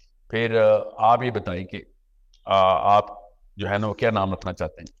کہ پھر آپ یہ بتائیں کہ آپ جو ہے نا وہ کیا نام رکھنا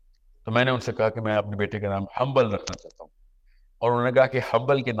چاہتے ہیں. تو میں نے ان سے کہا کہ میں اپنے بیٹے کا نام حنبل رکھنا چاہتا ہوں, اور انہوں نے کہا کہ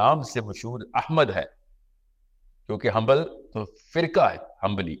حنبل کے نام سے مشہور احمد ہے, کیونکہ حنبل تو فرقہ ہے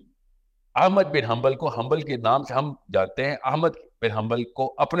حنبلی. احمد بن حنبل کو حنبل کے نام سے ہم جانتے ہیں, احمد بن حنبل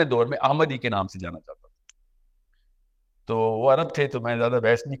کو اپنے دور میں احمدی کے نام سے جانا چاہتا ہوں. تو وہ عرب تھے, تو میں زیادہ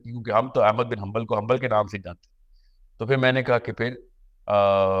بحث نہیں کی, کیونکہ ہم تو احمد بن حنبل کو حنبل کے نام سے جانتے ہیں. تو پھر میں نے کہا کہ پھر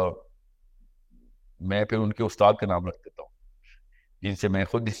میں پھر ان کے استاد کا نام رکھ دیتا ہوں, جن سے میں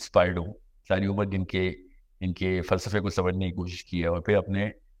خود انسپائرڈ ہوں, ساری عمر ان کے فلسفے کو سمجھنے کی کوشش کی ہے, اور پھر اپنے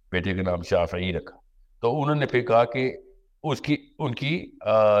بیٹے کا نام شافعی رکھا. تو انہوں نے پھر کہا کہ ان کی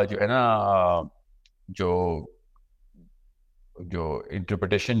جو ہے نا جو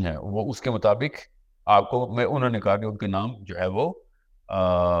انٹرپریٹیشن ہے وہ اس کے مطابق آپ کو, انہوں نے کہا کہ ان کے نام جو ہے وہ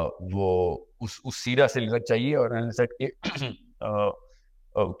اس سیرہ سے لینا چاہیے. اور میں نے سیٹ کہ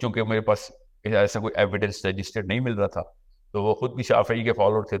چونکہ میرے پاس ایسا کوئی ایویڈنس رجسٹرڈ نہیں مل رہا تھا, تو وہ خود بھی شافعی کے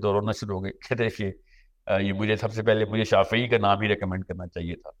فالوور تھے, تو رونا شروع ہو گئے, کہتے کہ یہ مجھے سب سے پہلے مجھے شافعی کا نام ہی ریکمینڈ کرنا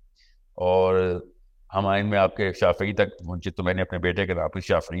چاہیے تھا, اور ہمائن میں آپ کے شافعی تک پہنچے, تو میں نے اپنے بیٹے کا نام بھی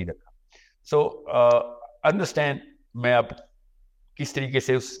شافعی رکھا. سو انڈرسٹینڈ میں اب کس طریقے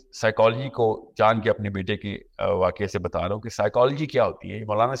سے اس سائیکالوجی کو جان کے اپنے بیٹے کے واقعے سے بتا رہا ہوں کہ سائیکالوجی کیا ہوتی ہے.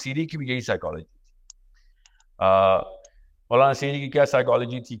 مولانا سیری کی بھی یہی سائیکالوجی تھی. مولانا سیری کی کیا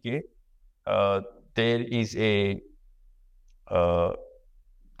سائیکالوجی تھی کہ there is a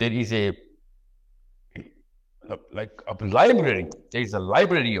like a library. There is a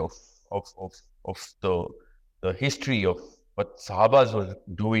library of the history of what Sahabas were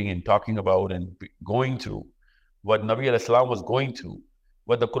doing and talking about and going through, what Nabi alayhi salam was going through,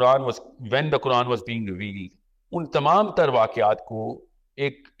 what the Quran was, when the Quran was being revealed. ان تمام تر واقعات کو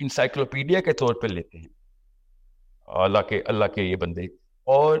ایک encyclopedia کے طور پر لیتے ہیں اللہ کے یہ بندے,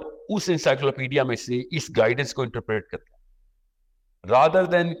 اور اس انسائکلوپیڈیا میں سے اس گائیڈنس کو انٹرپریٹ کرتے ہیں, رادر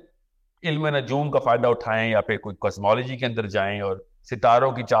دین علم نجوم کا فائدہ اٹھائیں یا پھر کوئی کاسمولوجی کے اندر جائیں اور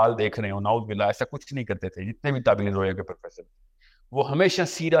ستاروں کی چال دیکھ رہے ہوں. نعوذ باللہ, ایسا کچھ نہیں کرتے تھے. جتنے بھی تعبیر رویا کے پروفیسر وہ ہمیشہ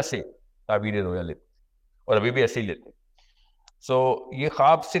سیرہ سے تعبیر رویا لیتے اور ابھی بھی ایسے ہی لیتے. سو یہ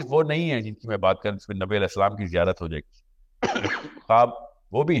خواب صرف وہ نہیں ہے جن کی میں بات کروں جس میں نبی علیہ السلام کی زیارت ہو جائے گی. خواب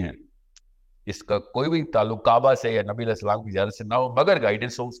وہ بھی ہیں اس کا کوئی بھی تعلق کعبہ سے یا نبی علیہ السلام کی زیارت سے نہ ہو, مگر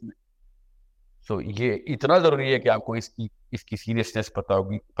گائیڈنس ہو اس میں. سو یہ اتنا ضروری ہے کہ آپ کو اس کی سیریسنس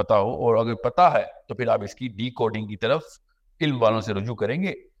پتا ہو, اور اگر پتا ہے تو پھر آپ اس کی ڈی کوڈنگ کی طرف علم والوں سے رجوع کریں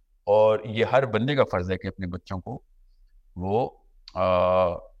گے. اور یہ ہر بندے کا فرض ہے کہ اپنے بچوں کو وہ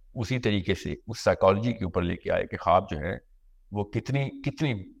اسی طریقے سے اس سائیکالوجی کے اوپر لے کے آئے کہ خواب جو ہے وہ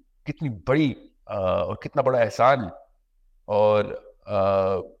کتنی بڑی اور کتنا بڑا احسان ہے, اور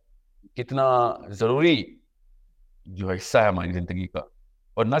کتنا ضروری جو ہے حصہ ہے ہماری زندگی کا.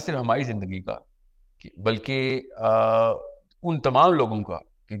 اور نہ صرف ہماری زندگی کا بلکہ ان تمام لوگوں کا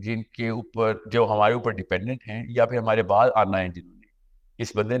کہ جن کے اوپر جو ہمارے اوپر ڈیپینڈنٹ ہیں یا پھر ہمارے بعد آنا ہے, جنہوں نے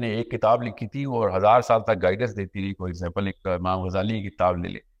اس بندے نے ایک کتاب لکھی تھی اور 1000 سال تک گائیڈنس دیتی رہی. کوئی ایگزامپل ایک امام غزالی کی کتاب لے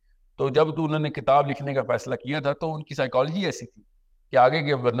لے, تو جب انہوں نے کتاب لکھنے کا فیصلہ کیا تھا تو ان کی سائیکالوجی ایسی تھی کہ آگے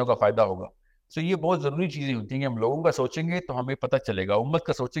کے بندوں کا فائدہ ہوگا. سو یہ بہت ضروری چیزیں ہوتی ہیں کہ ہم لوگوں کا سوچیں گے تو ہمیں پتہ چلے گا, امت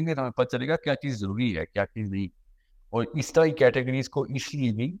کا سوچیں گے تو ہمیں پتہ چلے گا کیا چیز ضروری ہے کیا چیز نہیں. اور اس طرح کی کیٹیگریز کو اس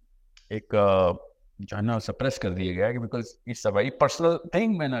لیے بھی ایک جو ہے نا سپریس کر دیا گیا ہے کہ because it's a very personal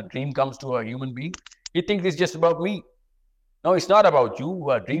thing. when a dream comes to a human being, he thinks it's just about me. No, it's not about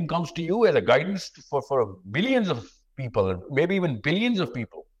you. A dream comes to you as a guidance for millions of people, maybe even billions of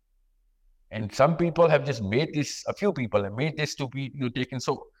people. And some people have just made this, a few people have made this to be taken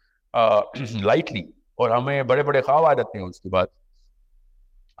so lightly. اور ہمیں بڑے بڑے خواب آ جاتے ہیں اس کے بعد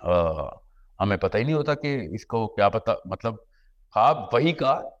ہمیں پتہ ہی نہیں ہوتا کہ اس کو کیا پتہ. مطلب خواب وہی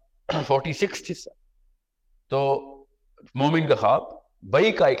کا 46 حصہ. تو مومن کا خواب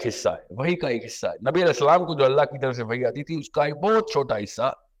وہی کا ایک حصہ ہے, وہی کا ایک حصہ ہے. نبی علیہ السلام کو جو اللہ کی طرف سے وحی آتی تھی اس کا ایک بہت چھوٹا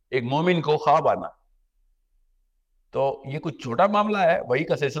حصہ ایک مومن کو خواب آنا. تو یہ کچھ چھوٹا معاملہ ہے, وہی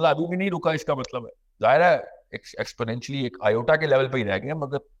کا سلسلہ ابھی بھی نہیں رکا. اس کا مطلب ہے ظاہر ہے ایکسپونینشلی ایک آیوٹا کے لیول پہ ہی رہ گیا,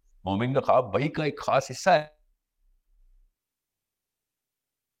 مگر مومن کا خواب وہی کا ایک خاص حصہ ہے.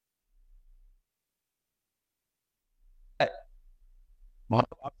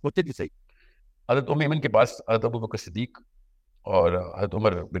 آپ سوچے تھے صحیح, حضرت ام ایمن کے پاس حضرت ابو بکر صدیق اور حضرت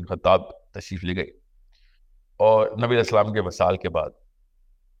عمر بن خطاب تشریف لے گئے, اور نبی علیہ السلام کے وصال کے بعد,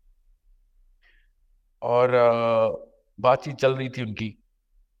 اور بات چیت چل رہی تھی ان کی.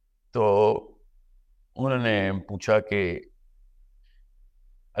 تو انہوں نے پوچھا کہ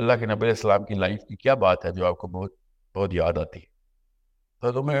اللہ کے نبی علیہ السلام کی لائف کی کیا بات ہے جو آپ کو بہت بہت یاد آتی ہے. تو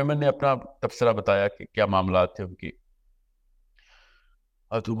حضرت ام ایمن نے اپنا تبصرہ بتایا کہ کیا معاملات تھے ان کی.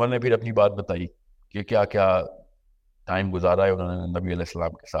 حضرت عمر نے پھر اپنی بات بتائی کہ کیا کیا ٹائم گزارا ہے انہوں نے نبی علیہ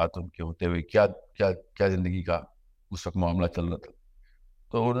السلام کے ساتھ, ان کے ہوتے ہوئے کیا کیا کیا زندگی کا اس وقت معاملہ چل رہا تھا.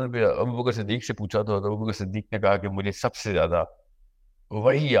 تو انہوں نے ابو بکر صدیق سے پوچھا, تو ابو بکر صدیق نے کہا کہ مجھے سب سے زیادہ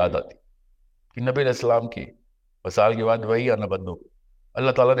وہی یاد آتی کہ نبی علیہ السلام کی وصال کے بعد وہی آنا بند ہو گئی,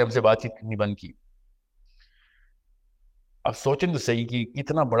 اللہ تعالیٰ نے ہم سے بات چیت کرنی بند کی. اب سوچیں تو صحیح کہ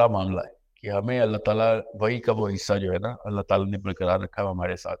کتنا بڑا معاملہ ہے کہ ہمیں اللہ تعالیٰ وہی کا وہ حصہ جو ہے نا اللہ تعالیٰ نے برقرار رکھا ہے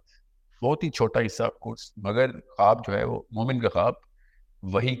ہمارے ساتھ. بہت ہی چھوٹا حصہ آف کورس, مگر خواب جو ہے وہ مومن کا خواب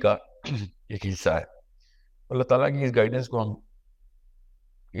وہی کا ایک حصہ ہے. اللہ تعالیٰ کی اس گائیڈنس کو ہم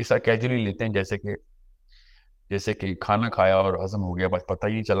ایسا کیجولی لیتے ہیں جیسے کہ کھانا کھایا اور ہضم ہو گیا, بس پتہ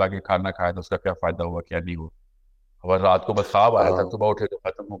ہی نہیں چلا کہ کھانا کھایا تو اس کا کیا فائدہ ہوا کیا نہیں ہوا, اور رات کو بس خواب آیا تھا صبح اٹھے تو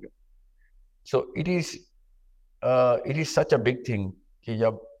ختم ہو گیا. So it is such a big thing کہ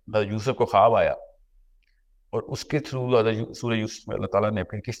جب یوسف کو خواب آیا اور اس کے تھرو سورہ یوسف میں اللہ تعالیٰ نے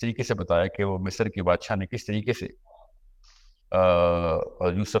پھر کس طریقے سے بتایا کہ وہ مصر کے بادشاہ نے کس طریقے سے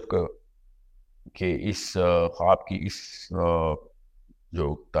یوسف کو کہ اس خواب کی اس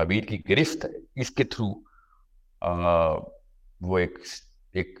جو تعبیر کی گرفت ہے اس کے تھرو وہ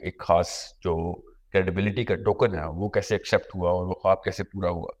ایک خاص جو کریڈیبلٹی کا ٹوکن ہے وہ کیسے ایکسیپٹ ہوا اور وہ خواب کیسے پورا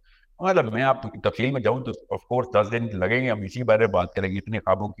ہوا. مطلب میں آپ تفصیل میں جاؤں تو آف کورس 10 دن لگیں گے, ہم اسی بارے میں بات کریں گے. اتنے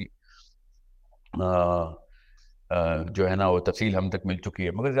خوابوں کی جو ہے نا وہ تفصیل ہم تک مل چکی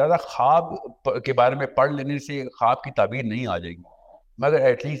ہے, مگر زیادہ خواب کے بارے میں پڑھ لینے سے خواب کی تعبیر نہیں آ جائے گی, مگر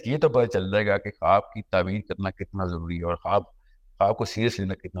ایٹ لیسٹ یہ تو پتہ چل جائے گا کہ خواب کی تعبیر کرنا کتنا ضروری ہے اور خواب کو سیریس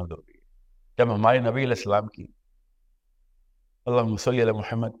لینا کتنا ضروری ہے. جب ہمارے نبی علیہ السلام کی اللہم صلی علی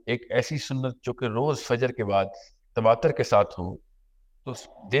محمد ایک ایسی سنت جو کہ روز فجر کے بعد تواتر کے ساتھ ہو, تو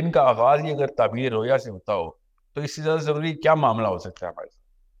دن کا آغاز ہی اگر تعبیر رویا سے ہوتا ہو تو اس سے زیادہ ضروری کیا معاملہ ہو سکتا ہے ہمارے ساتھ.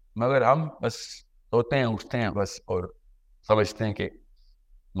 مگر ہم بس سوتے ہیں اٹھتے ہیں بس اور سمجھتے ہیں کہ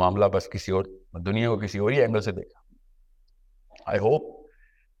معاملہ بس کسی اور دنیا کو کسی اور ہی اینگل سے دیکھا. آئی ہوپ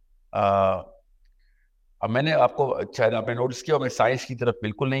اب میں نے آپ کو شاید آپ نے نوٹس کیا, میں سائنس کی طرف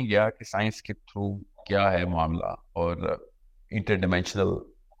بالکل نہیں گیا کہ سائنس کے تھرو کیا ہے معاملہ اور انٹر ڈیمینشنل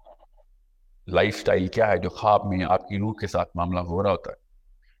لائف سٹائل کیا ہے جو خواب میں آپ کی روح کے ساتھ معاملہ ہو رہا ہوتا ہے,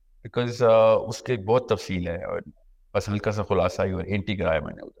 بیکاز اس کے بہت تفصیل ہے, اور بس ہلکا سا خلاصہ ہی اور ہنٹ ہی کرایا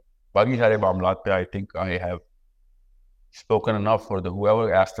میں نے ادھر. باقی سارے معاملات پہ I think I have spoken enough for the whoever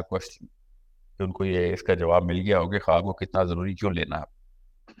asked the question کہ ان کو یہ اس کا جواب مل گیا ہوگا خواب کو کتنا ضروری کیوں لینا ہے.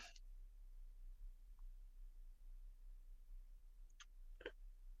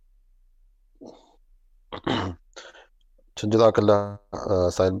 جزاک اللہ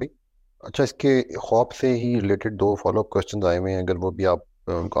ساحل بھائی. اچھا, اس کے خواب سے ہی ریلیٹڈ 2 فالو اپ کوشچنز آئے ہوئے ہیں, اگر وہ بھی آپ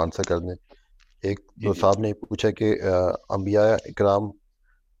ان کو آنسر کر دیں. ایک تو صاحب نے پوچھا کہ انبیاء اکرام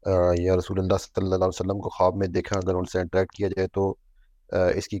یا رسول اللہ صلی اللہ علیہ وسلم کو خواب میں دیکھا, اگر ان سے انٹریکٹ کیا جائے تو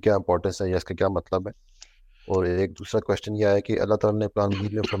اس کی کیا امپورٹنس ہے یا اس کا کیا مطلب ہے. اور ایک دوسرا کوشچن یہ ہے کہ اللہ تعالیٰ نے قرآن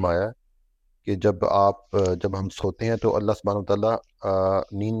مجید میں فرمایا ہے کہ جب ہم سوتے ہیں تو اللہ سبحانہ وتعالیٰ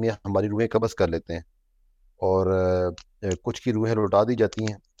نیند میں ہماری روحیں قبض کر لیتے ہیں, اور کچھ کی روحیں لوٹا دی جاتی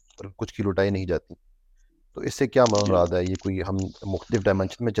ہیں اور کچھ کی لوٹائی نہیں جاتی. تو اس سے کیا مراد ہے, یہ کوئی ہم مختلف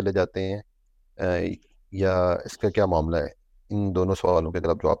ڈائمنشن میں چلے جاتے ہیں یا اس کا کیا معاملہ ہے؟ ان دونوں سوالوں کے اگر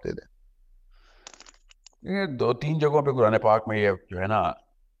آپ جواب دے دیں. یہ 2-3 جگہوں پہ قرآن پاک میں یہ جو ہے نا,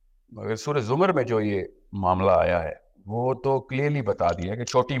 مگر سورہ زمر میں جو یہ معاملہ آیا ہے وہ تو کلیئرلی بتا دیا کہ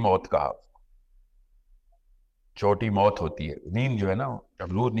چھوٹی موت کا, چھوٹی موت ہوتی ہے. نیند جو ہے نا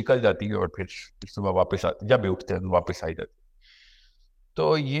جب روح نکل جاتی ہے اور پھر صبح واپس جب بھی اٹھتے ہیں واپس آئی جاتی.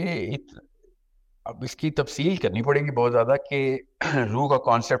 تو یہ اب اس کی تفصیل کرنی پڑے گی بہت زیادہ کہ روح کا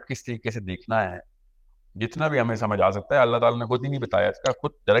کانسیپٹ کس طریقے سے دیکھنا ہے. جتنا بھی ہمیں سمجھ آ سکتا ہے اللہ تعالیٰ نے خود ہی نہیں بتایا اس کا,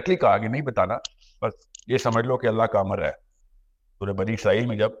 خود ڈائریکٹلی کہا کہ نہیں بتانا, بس یہ سمجھ لو کہ اللہ کا امر ہے. سورہ بنی اسرائیل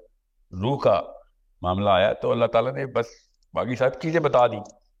میں جب روح کا معاملہ آیا تو اللہ تعالیٰ نے بس باقی ساری چیزیں بتا دی.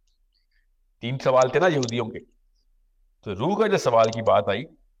 3 سوال تھے نا یہودیوں کے, تو روح کا جب سوال کی بات آئی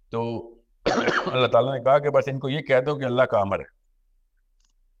تو اللہ تعالیٰ نے کہا کہ بس ان کو یہ کہہ دو کہ اللہ کا امر ہے.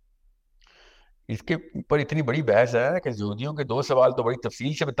 اس کے اوپر اتنی بڑی بحث ہے کہ یہودیوں کے 2 سوال تو بڑی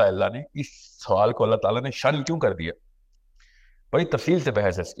تفصیل سے بتایا اللہ نے, اس سوال کو اللہ تعالیٰ نے شن کیوں کر دیا, بڑی تفصیل سے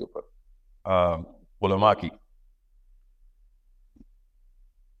بحث ہے اس کے اوپر علماء کی.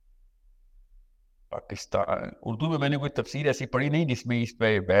 پاکستان اردو میں نے کوئی تفسیر ایسی پڑھی نہیں جس میں اس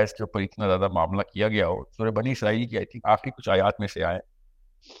پہ بحث کے اوپر اتنا زیادہ معاملہ کیا گیا ہو. سورہ بنی اسرائیل کی آئی تھی آخری کچھ آیات میں سے آئے,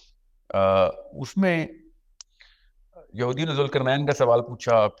 اس میں یہودی نے ذوالقرنین کا سوال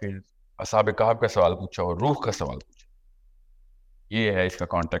پوچھا, پھر اصحاب کہف کا سوال پوچھا اور روح کا سوال پوچھا. یہ ہے اس کا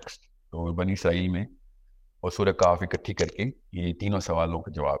کانٹیکسٹ. تو بنی اسرائیل میں اور سورہ کہف اکٹھی کر کے یہ تینوں سوالوں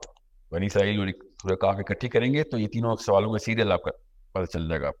کا جواب. بنی اسرائیل اور سورہ کہف اکٹھی کریں گے تو یہ تینوں سوالوں کا سیریل آپ کا پتہ چل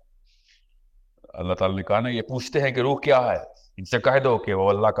جائے گا. اللہ تعالیٰ نے کہا نا یہ پوچھتے ہیں کہ روح کیا ہے, ان سے کہہ دو کہ وہ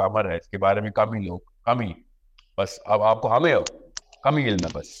اللہ کا امر ہے, اس کے بارے میں کم ہی بس اب آپ کو ہمیں کم ہی علم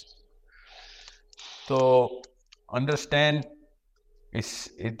ہے بس. تو understand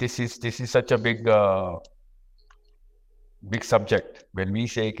this is such a big subject when we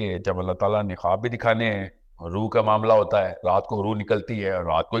say کہ جب اللہ تعالیٰ نے خواب بھی دکھانے ہیں, روح کا معاملہ ہوتا ہے, رات کو روح نکلتی ہے اور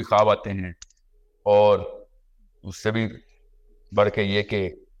رات کو ہی خواب آتے ہیں, اور اس سے بھی بڑھ کے یہ کہ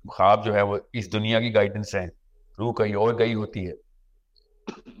خواب جو ہے وہ اس دنیا کی گائیڈنس ہے, روح کہیں اور گئی ہوتی ہے,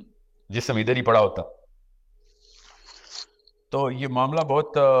 جسم ادھر ہی پڑا ہوتا. تو یہ معاملہ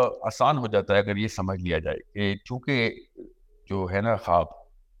بہت آسان ہو جاتا ہے اگر یہ سمجھ لیا جائے کہ چونکہ جو ہے نا خواب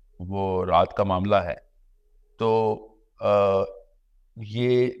وہ رات کا معاملہ ہے, تو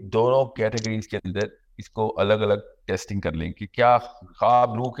یہ دونوں کیٹیگریز کے اندر اس کو الگ الگ ٹیسٹنگ کر لیں کہ کیا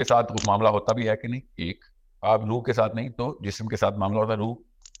خواب روح کے ساتھ معاملہ ہوتا بھی ہے کہ نہیں. ایک خواب روح کے ساتھ نہیں تو جسم کے ساتھ معاملہ ہوتا ہے.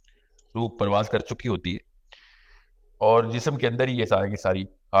 روح پرواز کر چکی ہوتی ہے اور جسم کے اندر ہی یہ ساری کی ساری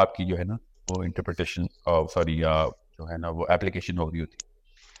خواب کی جو ہے نا وہ انٹرپریٹیشن جو ہے نا وہ ایپلیکیشن ہو رہی ہوتی ہے.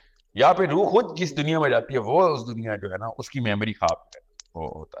 یا پھر روح خود جس دنیا میں جاتی ہے وہ اس دنیا جو ہے نا اس کی میموری خواب ہے وہ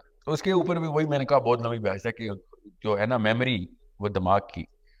ہوتا ہے. تو اس کے اوپر بھی وہی میں نے کہا بہت لمبی بحث ہے کہ جو ہے نا میموری وہ دماغ کی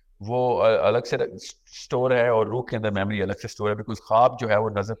وہ الگ سے سٹور ہے اور روح کے اندر میموری الگ سے سٹور ہے. بیکاز خواب جو ہے وہ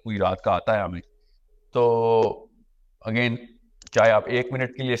نظر پوری رات کا آتا ہے ہمیں. تو اگین چاہے آپ 1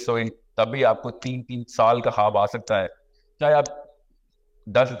 منٹ کے لیے سوئیں تب بھی آپ کو 3 سال کا خواب آ سکتا ہے, چاہے آپ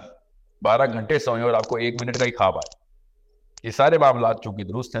 10-12 گھنٹے سوئیں اور آپ کو 1 منٹ کا ہی خواب آئے. یہ سارے معاملات چونکہ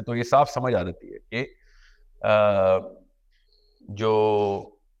درست ہیں تو یہ صاف سمجھ آ جاتی ہے کہ جو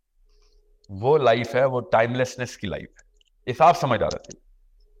وہ لائف ہے وہ ٹائم لیسنس کی لائف ہے. یہ صاف سمجھ آ جاتی ہے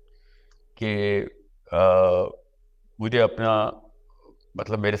کہ مجھے اپنا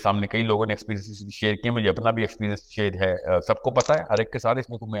مطلب میرے سامنے کئی لوگوں نے ایکسپیرینس شیئر کیے, مجھے اپنا بھی ایکسپیرینس شیئر ہے, سب کو پتہ ہے ہر ایک کے ساتھ, اس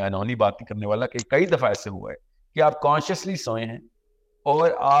میں کوئی میں انہونی بات نہیں کرنے والا, کہ کئی دفعہ ایسے ہوا ہے کہ آپ کانشیسلی سوئے ہیں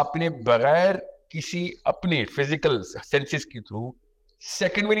اور آپ نے بغیر کسی اپنے فزیکل سینسز کے تھرو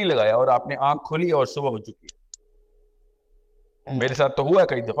سیکنڈ بھی نہیں لگایا اور آپ نے آنکھ کھولی اور صبح ہو چکی ہے. میرے ساتھ تو ہوا ہے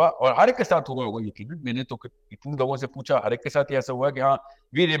کئی دفعہ اور ہر ایک کے ساتھ ہوا ہوگا یقیناً. میں نے تو اتنے لوگوں سے پوچھا, ہر ایک کے ساتھ ایسا ہوا کہ ہاں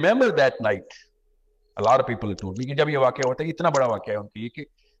we remember that night. A lot of people told me کہ جب یہ واقعہ ہوتا ہے اتنا بڑا واقعہ ہے ان کے لیے کہ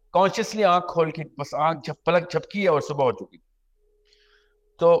کانشیسلی آنکھ کھول کے بس آنکھ پلک جھپکی ہے اور صبح ہو چکی.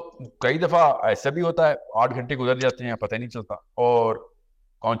 تو کئی دفعہ ایسا بھی ہوتا ہے 8 گھنٹے گزر جاتے ہیں پتہ ہی نہیں چلتا اور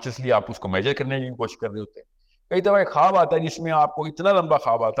کانشیسلی آپ اس کو میجر کرنے کی کوشش کر رہے ہوتے ہیں. کئی دفعہ ایک خواب آتا ہے جس میں آپ کو اتنا لمبا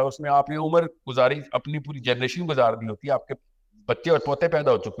خواب آتا ہے, اس میں آپ نے عمر گزاری اپنی پوری جنریشن گزار دی ہوتی ہے, آپ کے بچے اور پوتے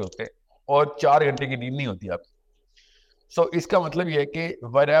پیدا ہو چکے ہوتے ہیں اور 4 گھنٹے کی نیند نہیں ہوتی آپ کی. So اس کا مطلب یہ ہے کہ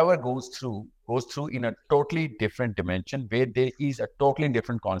whatever goes through in a totally different dimension where there is a totally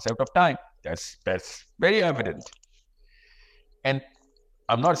different concept of time. That's very evident. And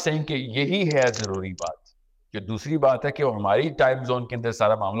I'm not saying کہ یہی ہے ضروری بات. جو دوسری بات ہے کہ وہ ہماری ٹائم زون کے اندر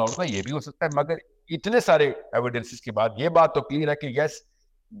سارا معاملہ ہوتا ہے, یہ بھی ہو سکتا ہے, مگر اتنے سارے ایویڈنسز کے بعد یہ بات تو کلیئر ہے کہ یس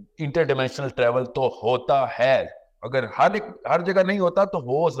انٹر ڈیمینشنل ٹریول تو ہوتا ہے. اگر ہر جگہ نہیں ہوتا تو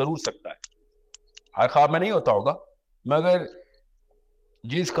ہو ضرور سکتا ہے, ہر خواب میں نہیں ہوتا ہوگا, مگر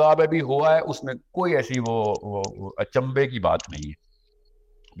جس خواب میں بھی ہوا ہے اس میں کوئی ایسی وہ اچنبے کی بات نہیں ہے.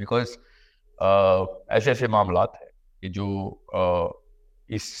 بیکاز ایسے ایسے معاملات ہیں کہ جو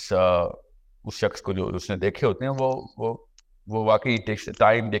اس شخص کو جو اس نے دیکھے ہوتے ہیں وہ واقعی takes a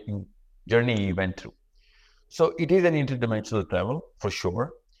time taking journey he went through. So it is an interdimensional travel for sure.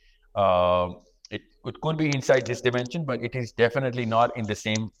 It could be inside this dimension, but it is definitely not in the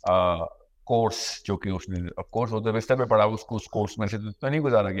same course جو کہ اس نے course ہوتا بستر پہ پڑھا, اس کو اس course میں سے تو نہیں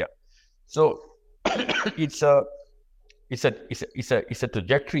گزارا گیا. سو it's a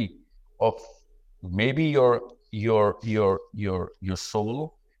trajectory of maybe your soul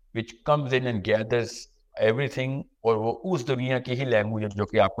which comes in and gathers everything, اور وہ اس دنیا کی ہی لینگویج جو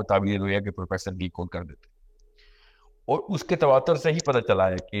کہ آپ کو تعبیر رویا کے پروفیسر ڈی کوڈ کر دیتے, اور اس کے تواتر سے ہی پتہ چلا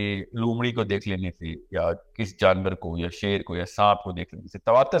ہے کہ لومڑی کو دیکھ لینے سے یا کس جانور کو یا شیر کو یا سانپ کو دیکھ لینے سے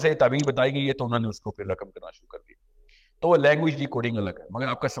تواتر سے تعبیر بتائی گئی ہے, تو انہوں نے اس کو پھر رقم کرنا شروع کر دیا. تو وہ لینگویج ڈی کوڈنگ الگ ہے. مگر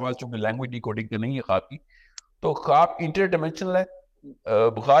آپ کا سوال چونکہ لینگویج ڈی کوڈنگ کا نہیں ہے خواب کی, تو خواب انٹر ڈائمینشنل ہے.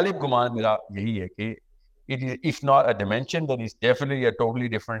 غالب گمان میرا یہی ہے کہ if not a dimension, then it's definitely a totally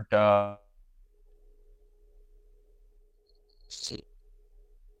different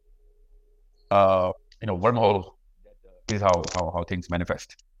wormhole. This is how things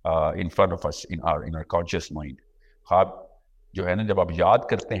manifest in front of us in our conscious mind. خواب جو ہے نا, جب آپ یاد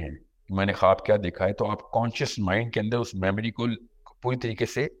کرتے ہیں کہ میں نے خواب کیا دیکھا ہے, تو آپ کانشیس مائنڈ کے اندر اس میموری کو پوری طریقے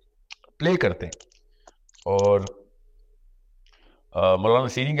سے پلے کرتے ہیں. اور مولانا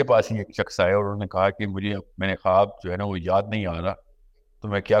سیری کے پاس ہی ایک شخص آیا اور انہوں نے کہا کہ مجھے میں نے خواب جو ہے نا وہ یاد نہیں آ رہا, تو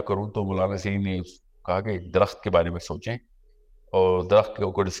میں کیا کروں. تو مولانا سیری نے کہا کہ درخت کے بارے میں سوچیں اور درخت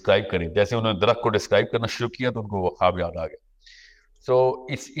کو ڈسکرائب کریں. جیسے انہوں نے درخت کو ڈسکرائب کرنا شروع کیا تو ان کو وہ خواب یاد آ گیا. So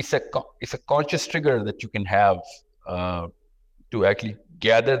it's a conscious trigger that you can have to actually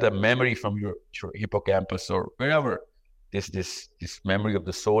gather the memory from your hippocampus or wherever this memory of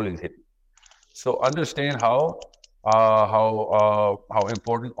the soul is hidden. So understand how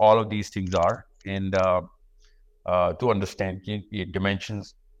important all of these things are, and to understand the dimensions.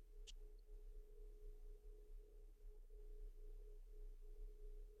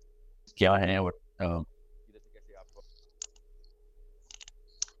 کیا ہیں اور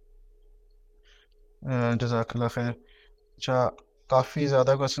جزاک اللہ خیر. اچھا, کافی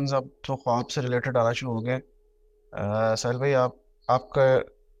زیادہ questions اب تو خواب سے ریلیٹڈ آنا شروع ہو گئے. ساحل بھائی, آپ کا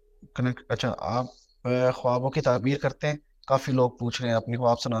کنیکٹ, اچھا آپ خوابوں کی تعبیر کرتے ہیں؟ کافی لوگ پوچھ رہے ہیں, اپنی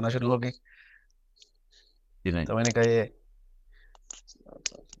خواب سنانا شروع ہو گئی. تو میں نے کہا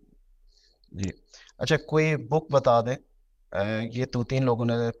جی اچھا کوئی بک بتا دیں. یہ 2-3 لوگوں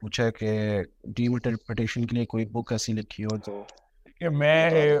نے پوچھا ہے کہ ڈریم انٹرپریٹیشن کے لیے کوئی بک ایسی لکھی ہو تو. کہ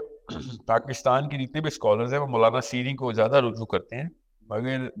میں پاکستان کے جتنے بھی اسکالرز ہیں وہ مولانا سیری کو زیادہ رجوع کرتے ہیں,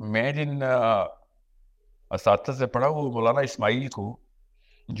 مگر میں جن اساتذہ سے پڑھا وہ مولانا اسماعیل کو,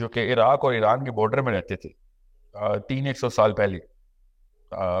 جو کہ عراق اور ایران کے بارڈر میں رہتے تھے 300 سال پہلے,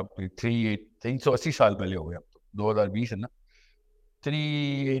 380 سال پہلے ہو گیا, 2020 ہے نا,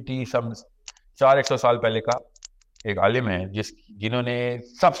 400 سال پہلے کا ایک عالم ہے جنہوں نے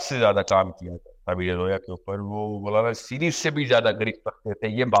سب سے زیادہ کام کیا تھا تعبیر رویا کے اوپر. وہ مولانا سیری سے بھی زیادہ گرفت رکھتے تھے.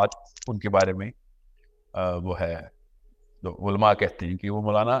 یہ بات ان کے بارے میں وہ ہے, تو علماء کہتے ہیں کہ وہ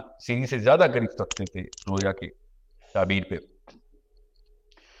مولانا سیری سے زیادہ گرفت رکھتے تھے رویا کے تعبیر پہ.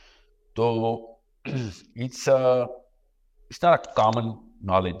 تو it's not a common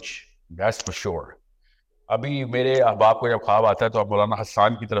knowledge, that's for sure. ابھی میرے احباب کو جب خواب آتا ہے تو آپ مولانا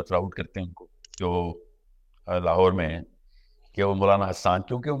حسان کی طرف راؤٹ کرتے ہیں ان کو, جو لاہور میں ہیں, کہ وہ مولانا حسان,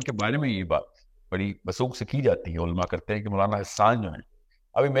 کیونکہ ان کے بارے میں یہ بات بڑی وثوق سے کی جاتی ہے. علماء کرتے ہیں کہ مولانا حسان جو ہیں,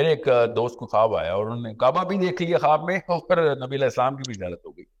 ابھی میرے ایک دوست کو خواب آیا اور انہوں نے کعبہ بھی دیکھ لیا خواب میں, اور نبی علیہ السلام کی بھی زیارت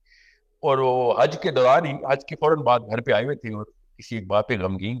ہو گئی, اور وہ حج کے دوران ہی, حج کے فوراً بعد گھر پہ آئے ہوئے تھے اور کسی ایک بات پہ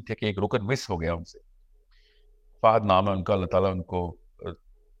غمگین تھے کہ ایک رکن مس ہو گیا ان سے. فہد نام ہے ان کا, اللہ تعالیٰ ان کو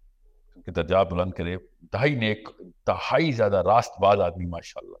ان کے درجات بلند کرے. انتہائی نیک, انتہائی زیادہ راست باز آدمی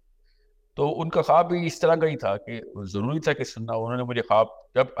ماشاءاللہ. تو ان کا خواب بھی اس طرح کا ہی تھا کہ ضروری تھا کہ سننا. انہوں نے مجھے خواب,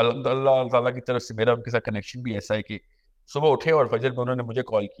 جب اللہ تعالیٰ کی طرف سے میرا ان کے ساتھ کنیکشن بھی ایسا ہے کہ صبح اٹھے اور فجر میں انہوں نے مجھے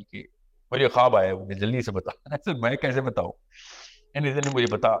کال کی کہ مجھے خواب آیا, مجھے جلدی سے بتا. میں کیسے بتاؤں, نے مجھے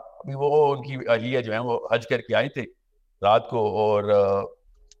بتا. ابھی وہ ان کی اہلیہ جو ہیں وہ حج کر کے آئے تھے رات کو, اور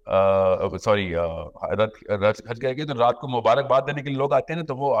حج کر کے تو رات کو مبارکباد دینے کے لیے لوگ آتے ہیں نا,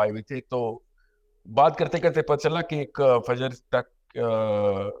 تو وہ آئے ہوئے تھے. تو بات کرتے کرتے پتہ چلا کہ ایک فجر تک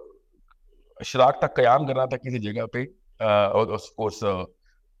اشراق تک قیام کرنا تھا کسی جگہ پہ اس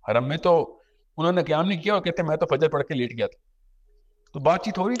حرم میں. تو انہوں نے قیام نہیں کیا اور کہتے میں تو فجر پڑھ کے لیٹ گیا تھا. تو بات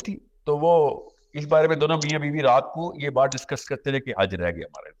چیت ہو رہی تھی, تو وہ اس بارے میں دونوں میاں بیوی رات کو یہ بات ڈسکس کرتے رہے کہ حج رہ گیا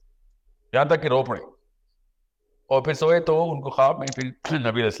ہمارے, یہاں تک کہ رو پڑے. اور پھر سوئے تو ان کو خواب میں پھر نبی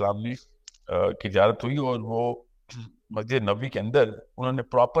علیہ السلام نے کی زیارت ہوئی, اور وہ مسجد نبوی کے اندر انہوں نے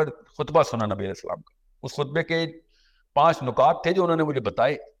پراپر خطبہ سنا نبی علیہ السلام کا. اس خطبے کے 5 نکات تھے جو انہوں نے مجھے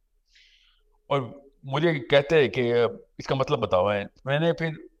بتائے, اور مجھے کہتے ہیں کہ اس کا مطلب بتاؤ ہے. میں نے پھر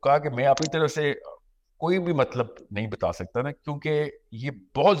کہا کہ میں اپنی طرف سے کوئی بھی مطلب نہیں بتا سکتا نا, کیونکہ یہ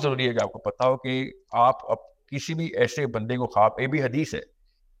بہت ضروری ہے کہ آپ کو پتا ہو کہ آپ کسی بھی ایسے بندے کو خواب, یہ بھی حدیث ہے,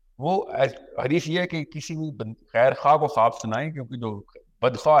 وہ حدیث یہ ہے کہ کسی بھی خیر خواہ کو خواب سنائیں، کیونکہ جو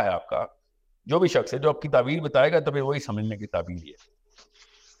بدخواہ ہے آپ کا جو بھی شخص ہے جو آپ کی تعبیر بتائے گا تو پھر وہی سمجھنے کی تعبیر ہے.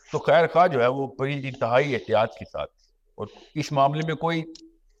 تو خیر خواہ جو ہے وہ بڑی انتہائی احتیاط کے ساتھ، اور اس معاملے میں کوئی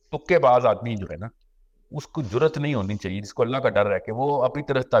تکے باز آدمی جو ہے نا اس کو جرت نہیں ہونی چاہیے، جس کو اللہ کا ڈر ہے کہ وہ اپنی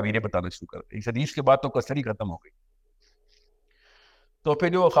طرح تعبیریں بتانا شروع کر دے. اس حدیث کے بعد تو کثر ہی ختم ہو گئی. تو پھر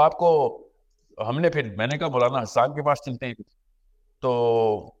جو خواب کو ہم نے پھر میں نے کہا مولانا حسان کے پاس چلتے ہیں. تو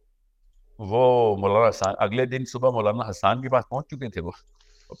وہ مولانا حسان اگلے دن صبح مولانا حسان کے پاس پہنچ چکے تھے. وہ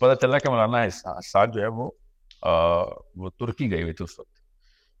پتہ چلا کہ مولانا حسان جو ہے وہ ترکی گئے ہوئے تھے اس وقت.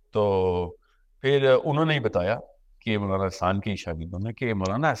 تو پھر انہوں نے ہی بتایا کہ مولانا حسان کی شاگردوں نے کہ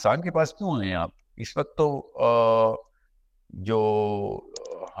مولانا حسان کے پاس کیوں آئے ہیں آپ اس وقت؟ تو جو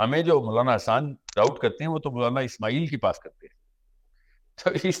ہمیں جو مولانا حسان ڈاؤٹ کرتے ہیں وہ تو مولانا اسماعیل کے پاس کرتے ہیں.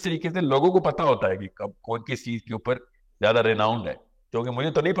 تو اس طریقے سے لوگوں کو پتہ ہوتا ہے کہ کب کون کس چیز کے اوپر زیادہ ریناؤنڈ ہے، کیونکہ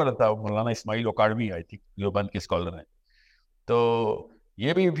مجھے تو نہیں پتا تھا. مولانا اسماعیل اکاڈمی آئی تھی جو بند کے اسکالر ہیں. تو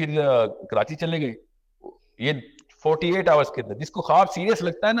یہ بھی پھر کراچی چلے گئے. یہ 48 آورس کے اندر جس کو خواب سیریس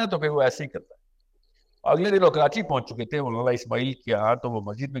لگتا ہے نا تو پھر وہ ایسے ہی کرتا ہے. اگلے دن وہ کراچی پہنچ چکے تھے مولانا اسماعیل کے یہاں. تو وہ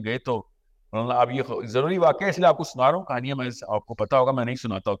مسجد میں گئے تو مولانا، اب یہ ضروری واقعہ اس لیے آپ کو سنا رہا ہوں، کہانیاں میں آپ کو پتا ہوگا میں نہیں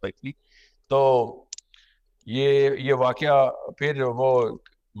سناتا ہوتا اتنی. تو یہ واقعہ پھر وہ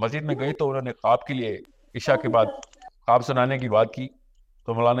مسجد میں گئے تو انہوں نے خواب کے لیے عشاء کے بعد خواب سنانے کی بات کی.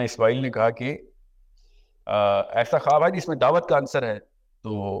 تو مولانا اسماعیل نے کہا کہ ایسا خواب ہے جس میں دعوت کا عنصر ہے.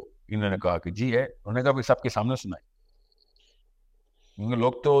 تو انہوں نے کہا کہ جی ہے. انہوں نے کہا بھی سب کے سامنے سنائیں، کیونکہ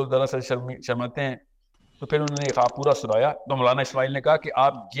لوگ تو دراصل شرماتے ہیں. تو پھر انہوں نے خواب پورا سنایا. تو مولانا اسماعیل نے کہا کہ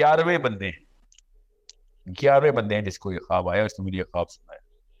آپ 11ویں بندے ہیں، 11ویں بندے ہیں جس کو یہ خواب آیا، اس نے مجھے یہ خواب سنایا.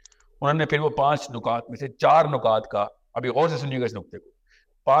 انہوں نے پھر وہ 5 نکات میں سے 4 نکات کا، ابھی غور سے سنیے گا اس نقطے کو،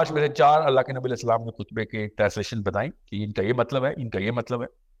 5 میں سے 4 اللہ کے نبی علیہ السلام نے خطبے کے ٹرانسلیشن بتائیں کہ ان کا یہ مطلب ہے، ان کا یہ مطلب ہے.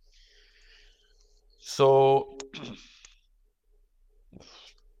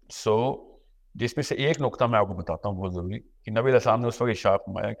 سو جس میں سے ایک نقطہ میں آپ کو بتاتا ہوں بہت ضروری، کہ نبی علیہ السلام نے اس وقت ارشاد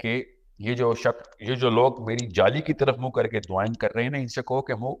فرمایا کہ یہ جو لوگ میری جالی کی طرف منہ کر کے دعائیں کر رہے ہیں نا، ان سے کہو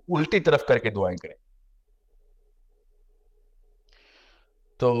کہ منہ الٹی طرف کر کے دعائیں کریں.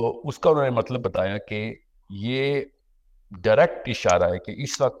 تو اس کا انہوں نے مطلب بتایا کہ یہ ڈائریکٹ اشارہ ہے کہ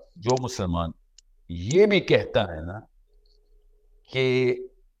اس وقت جو مسلمان یہ بھی کہتا ہے نا کہ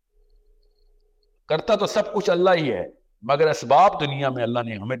کرتا تو سب کچھ اللہ ہی ہے مگر اسباب دنیا میں اللہ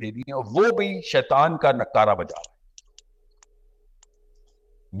نے ہمیں دے دی ہیں، اور وہ بھی شیطان کا نکارہ بجا رہا ہے.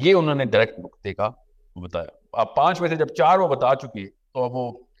 یہ انہوں نے ڈائریکٹ نقطے کا بتایا. اب 5 میں سے جب 4 وہ بتا چکے تو اب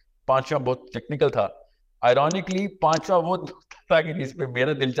وہ 5واں بہت ٹیکنیکل تھا. آئرونکلی 5واں وہ تھا کہ جس پہ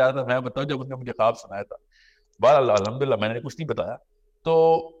میرا دل چاہتا تھا میں بتاؤں جب اس نے مجھے خواب سنایا تھا. بہرحال الحمدللہ میں نے کچھ نہیں بتایا. تو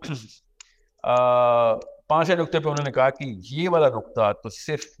 5ویں نقطے پہ انہوں نے کہا کہ یہ والا نقطہ تو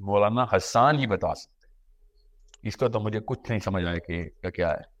صرف مولانا حسان ہی بتا سکتے. اس کا تو مجھے کچھ نہیں سمجھ آیا کہ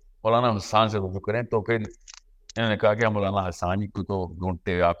کیا ہے. مولانا حسان سے رجوع کریں. تو پھر انہوں نے کہا کہ ہم مولانا حسان ہی کو تو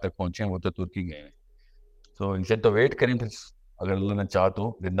ڈھونڈتے ہوئے آپ تک پہنچے ہیں، وہ تو ترکی گئے ہیں. تو ان سے تو ویٹ کریں، پھر اگر اللہ نے چاہ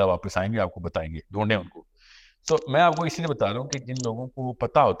تو زندہ واپس آئیں گے، آپ کو بتائیں گے، ڈھونڈیں ان کو. تو میں آپ کو اس لیے بتا رہا ہوں کہ جن لوگوں کو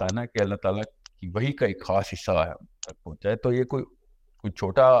پتہ ہوتا ہے نا کہ اللہ تعالیٰ کی وحی کا ایک خاص حصہ ہے تک پہنچا ہے، تو یہ کوئی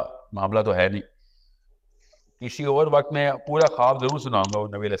چھوٹا معاملہ تو ہے نہیں. کسی اور وقت میں پورا خواب ضرور سناؤں گا وہ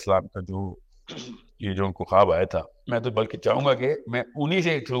نبی علیہ السلام کا جو ان کو خواب آیا تھا. میں تو بلکہ چاہوں گا کہ میں انہی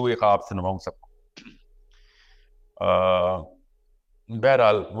سے تھرو یہ خواب سنواؤں سب کو.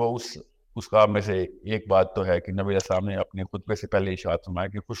 بہرحال وہ اس خواب میں سے ایک بات تو ہے کہ نبی علیہ السلام نے اپنے خطبے سے پہلے ارشاد فرمایا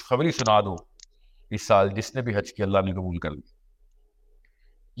کہ خوشخبری سنا دو اس سال جس نے بھی حج کیا اللہ نے قبول کر لی.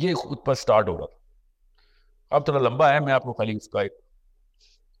 یہ خطبہ سٹارٹ ہو رہا تھا. اب تھوڑا لمبا ہے، میں آپ کو خالی اس کا ایک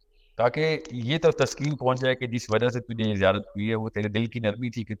تاکہ یہ تو تسکین پہنچ جائے کہ جس وجہ سے تجھے یہ زیارت ہوئی ہے وہ تیرے دل کی نرمی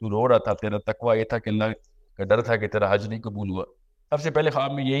تھی کہ تو رو رہا تھا، تیرا تقویٰ یہ تھا کہ اللہ کا ڈر تھا کہ تیرا حج نہیں قبول ہوا. سب سے پہلے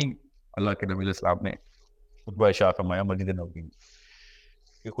خواب میں یہی اللہ کے نبی علیہ السلام نے خطبہ ارشاد فرمایا مسجد نبوی میں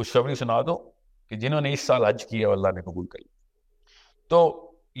کہ خوشخبری سنا دو کہ جنہوں نے اس سال حج کیا اللہ نے قبول کر لیا.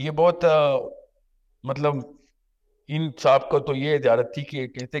 تو یہ بہت مطلب ان صاحب کو تو یہ زیارت تھی کہ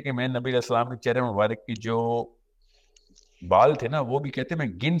کہتے کہ میں نبی علیہ السلام کے چہرے مبارک کی جو بال تھے نا وہ بھی کہتے میں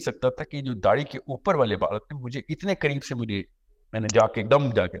گن سکتا تھا کہ جو داڑھی کے اوپر والے بال تھے مجھے اتنے قریب سے میں نے جا کے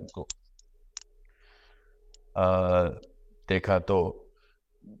ان کو دیکھا. تو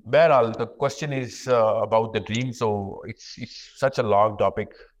بہرحال the question is about the dream, so it's such a long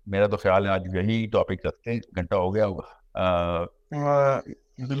topic. میرا تو خیال ہے آج یہی ٹاپک رکھتے ہیں، گھنٹہ ہو گیا ہوگا.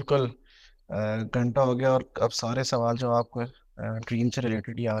 بالکل گھنٹہ ہو گیا اور اب سارے سوال جو آپ کو ڈریم سے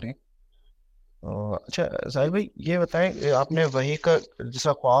ریلیٹڈ ہی آ رہے ہیں. اچھا ساحل بھائی یہ بتائیں، آپ نے وحی کا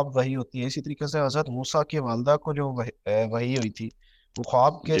جیسا خواب وحی ہوتی ہے اسی طریقے سے حضرت موسیٰ کی والدہ کو جو وحی ہوئی تھی وہ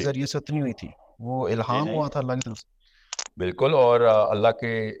خواب کے جی ذریعے سے اتنی ہوئی تھی، وہ جی الہام جی ہوا تھا اللہ کی طرف سے؟ بالکل. اور اللہ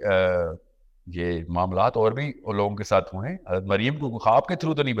کے یہ معاملات اور بھی لوگوں کے ساتھ ہوئے ہیں. حضرت مریم کو خواب کے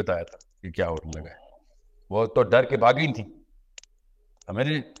تھرو تو نہیں بتایا تھا کہ کیا ہونے لگا ہے، وہ تو ڈر کے بھاگی تھی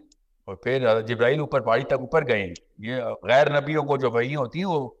سمجھے. اور پھر جبرائیل اوپر پہاڑی تک اوپر گئے. یہ غیر نبیوں کو جو وحیاں ہوتی ہیں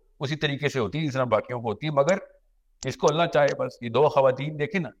وہ اسی طریقے سے ہوتی ہیں جس طرح باقیوں کو ہوتی ہیں، مگر اس کو اللہ چاہے بس. یہ دو خواتین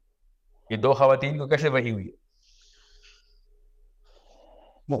دیکھیں نا، یہ دو خواتین کو کیسے وحی ہوئی ہے.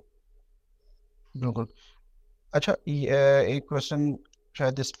 بالکل. اچھا ایک کوشچن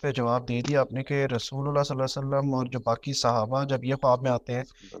شاید اس پہ جواب دے دیا آپ نے کہ رسول اللہ صلی اللہ علیہ وسلم اور جو باقی صحابہ جب یہ خواب میں آتے ہیں،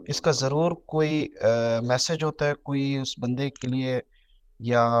 اس کا ضرور کوئی میسج ہوتا ہے کوئی اس بندے کے لیے،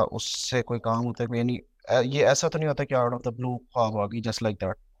 یا اس سے کوئی کام ہوتا ہے، یعنی یہ ایسا تو نہیں ہوتا کہ آؤٹ آف دا بلو خواب آ گئی جسٹ لائک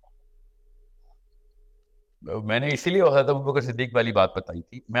دیٹ؟ میں نے اسی لیے حضرت ابوبکر صدیق والی بات بتائی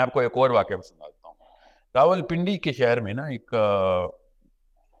تھی. میں آپ کو ایک اور واقعہ سناتا ہوں. راول پنڈی کے شہر میں نا ایک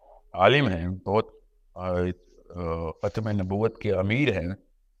عالم ہیں، بہت ختم نبوت کے امیر ہیں.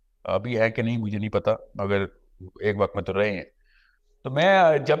 ابھی ہے کہ نہیں مجھے نہیں پتا، مگر ایک وقت میں تو رہے ہیں. تو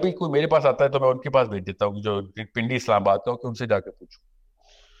میں جب بھی کوئی میرے پاس آتا ہے تو میں ان کے پاس بھیج دیتا ہوں، جو پنڈی اسلام آباد کا ہو، کہ ان سے جا کے پوچھوں.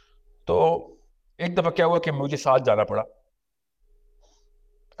 تو ایک دفعہ کیا ہوا کہ مجھے ساتھ جانا پڑا.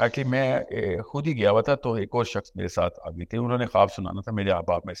 ایکچولی میں خود ہی گیا ہوا تھا، تو ایک اور شخص میرے ساتھ آ گئے تھے. انہوں نے خواب سنانا تھا میرے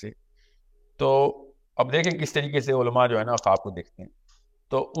احباب میں سے. تو اب دیکھیں کس طریقے سے علماء جو ہے نا خواب کو دیکھتے ہیں.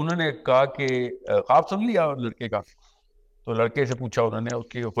 تو انہوں نے کہا کہ خواب سن لیا لڑکے کا. تو لڑکے سے پوچھا انہوں نے، اس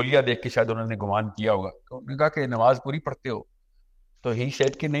کی حلیہ دیکھ کے شاید انہوں نے گمان کیا ہوگا. تو انہوں نے کہا کہ نماز پوری پڑھتے ہو؟ تو ہی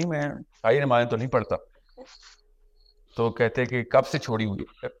شاید کہ نہیں، میں ساری نمازیں تو نہیں پڑھتا. تو کہتے کہ کب سے چھوڑی ہوئی؟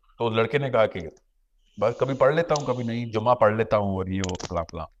 تو لڑکے نے کہا کہ بس کبھی پڑھ لیتا ہوں، کبھی نہیں، جمعہ پڑھ لیتا ہوں اور یہ وہ فلاں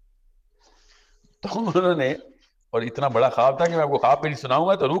فلاں. تو انہوں نے، اور اتنا بڑا خواب تھا کہ میں آپ کو خواب پہ نہیں سناؤں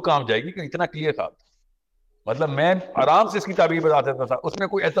گا تو روح کام جائے گی کہ اتنا کلیئر خواب تھا. مطلب میں آرام سے اس کی تعبیر بتا سکتا تھا، اس میں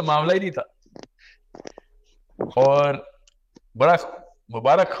کوئی ایسا معاملہ ہی نہیں تھا. اور بڑا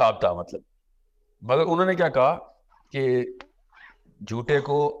مبارک خواب تھا مطلب. مگر انہوں نے کیا کہا کہ جھوٹے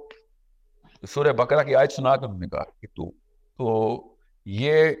کو سورہ بقرہ کی آیت سنا کر انہوں نے کہا کہ تو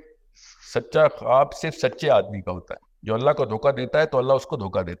یہ سچا خواب صرف سچے آدمی کا ہوتا ہے. جو اللہ کو دھوکہ دیتا ہے تو اللہ اس کو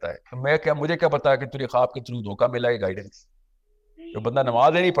دھوکہ دیتا ہے. تو مجھے کیا پتا کہ تجھے خواب کے تھرو دھوکہ ملا ہے گائیڈنس. جو بندہ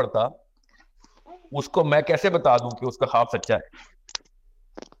نماز ہی نہیں پڑھتا اس کو میں کیسے بتا دوں کہ اس کا خواب سچا ہے.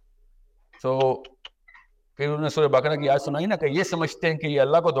 تو پھر انہوں نے سورہ بقرہ کی آیت سنائی نا کہ یہ سمجھتے ہیں کہ یہ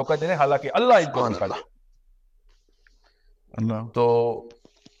اللہ کو دھوکہ دے رہے ہیں، حالانکہ اللہ ان کو دھوکہ دے. تو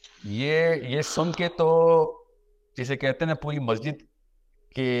یہ سن کے تو جسے کہتے ہیں نا پوری مسجد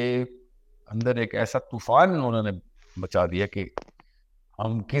کے اندر ایک ایسا طوفان انہوں نے مچا دیا کہ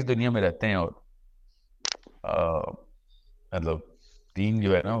ہم کس دنیا میں رہتے ہیں، اور مطلب دین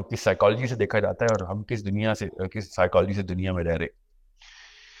جو ہے نا وہ کس سائیکالوجی سے دیکھا جاتا ہے، اور ہم کس سائیکالوجی سے دنیا میں رہ رہے.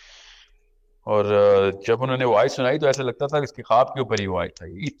 اور جب انہوں نے وہ آیت سنائی تو ایسا لگتا تھا کہ اس کے خواب کے اوپر ہی وہ آیت تھا.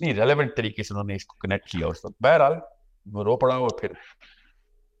 اتنی ریلیونٹ طریقے سے انہوں نے اس کو کنیکٹ کیا اس وقت. بہرحال وہ رو پڑا. اور پھر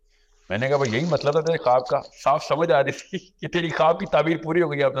میں نے کہا بھائی یہی مطلب ہے تیرے خواب کا، صاف سمجھ آ رہی تھی کہ تیری خواب کی تعبیر پوری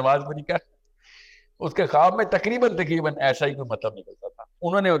ہو گئی، اب نماز پوری کر. اس کے خواب میں تقریباً ایسا ہی کوئی مطلب نکلتا تھا.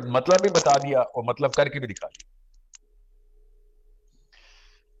 انہوں نے مطلب بھی بتا دیا اور مطلب کر کے بھی دکھا دیا.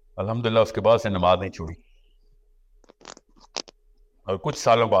 الحمدللہ اس کے بعد سے نماز نہیں چھوڑی. اور کچھ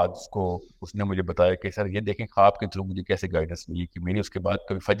سالوں بعد اس نے مجھے بتایا کہ سر یہ دیکھیں خواب کے تھرو مجھے کیسے گائیڈنس ملی کہ میری اس کے بعد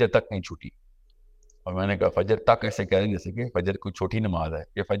کبھی فجر تک نہیں چھوٹی. اور میں نے کہا فجر تک ایسے کہہ رہے ہیں جیسے کہ فجر کوئی چھوٹی نماز ہے.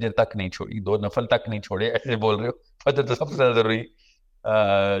 یہ فجر تک نہیں چھوڑی، 2 نفل تک نہیں چھوڑے ایسے بول رہے ہو. فجر تو سب سے زیادہ ضروری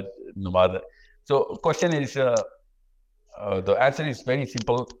نماز ہے. سو question is the answer is very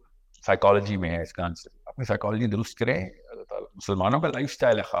simple. Psychology میں ہے اس کا آنسر. اپنی سائیکالوجی درست کریں. اللہ تعالیٰ مسلمانوں کا لائف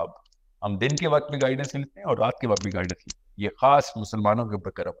سٹائل ہے خواب. ہم دن کے وقت بھی گائیڈنس ملتے ہیں اور رات کے وقت بھی گائیڈنس ملتے ہیں. یہ خاص مسلمانوں کے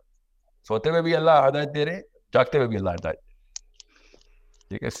اوپر کرم. سوتے ہوئے بھی اللہ ہدایت دے رہے، جاگتے ہوئے بھی اللہ ہدایت دے رہے.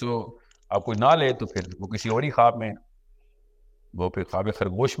 ٹھیک ہے. سو آپ کوئی نہ لے تو پھر وہ کسی اور ہی خواب میں، وہ پھر خواب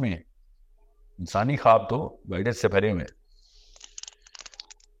خرگوش میں. انسانی خواب تو گائیڈنس سے بھرے ہوئے ہیں.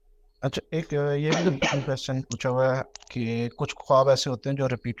 اچھا ایک یہ بھی کوشچن پوچھا ہوا ہے کہ کچھ خواب ایسے ہوتے ہیں جو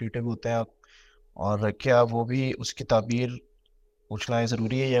ریپیٹیٹیو ہوتے ہیں، اور کیا وہ بھی اس کی تعبیر پوچھنا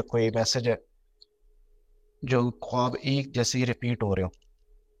ضروری ہے، یا کوئی میسج ہے جو خواب ایک جیسے ہی ریپیٹ ہو رہے ہو؟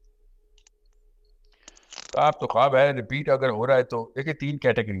 خواب تو خواب ہے. ریپیٹ اگر ہو رہا ہے تو دیکھیں 3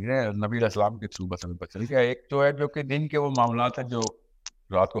 کیٹیگریز ہیں نبی علیہ السلام کے تھرو بس ہمیں پتہ چل گیا. ایک تو ہے جو کہ دن کے وہ معاملات ہیں جو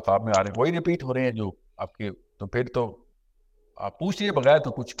رات کو خواب میں آ رہے ہیں، وہی ریپیٹ ہو رہے ہیں جو آپ کے. تو پھر تو آپ پوچھے بغیر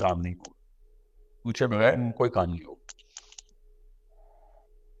تو کچھ کام نہیں ہوگا. پوچھے بغیر کوئی کام نہیں ہوگا.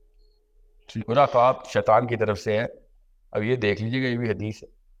 برا خواب شیطان کی طرف سے ہے. اب یہ دیکھ لیجیے گا، یہ بھی حدیث ہے.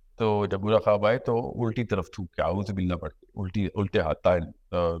 تو جب برا خواب آئے تو الٹی طرف تھوک کے اعوذ باللہ پڑھ کے الٹے ہاتھ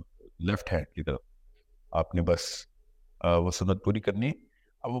لیفٹ ہینڈ کی طرف آپ نے بس وہ سنت پوری کرنی.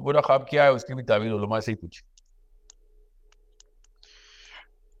 اب وہ برا خواب کیا ہے اس کی بھی تعبیر علماء سے ہی پوچھی.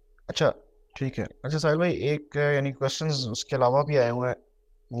 اچھا ٹھیک ہے. اچھا ساحل بھائی ایک یعنی کوشچنز اس کے علاوہ بھی آئے ہوئے ہیں,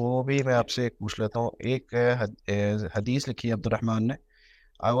 وہ بھی میں آپ سے ایک پوچھ لیتا ہوں. ایک حدیث لکھی ہے عبد الرحمن نے.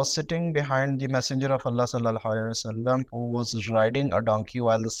 I was sitting behind the messenger of Allah sallallahu alaihi wasallam who was riding a donkey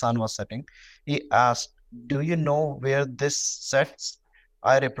while the sun was setting. He asked, "Do you know where this sets?"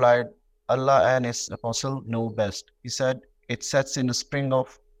 I replied, "Allah and his apostle know best." He said, "It sets in a spring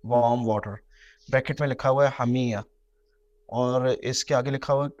of warm water." Bracket میں لکھا ہوا ہے حمیہ, اور اس کے آگے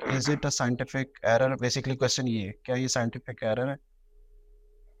لکھا ہوا ہے is it a scientific error. Basically question یہ ہے, کیا یہ scientific error ہے؟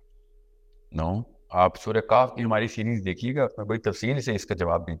 نو, آپ سورہ کاف کی ہماری سیریز دیکھیے گا, اس میں بڑی تفصیل سے اس کا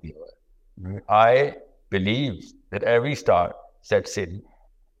جواب نہیں دیا ہوا ہے. I believe that every star sets in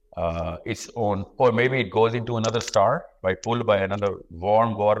its own, or maybe it goes into another star by pulled by another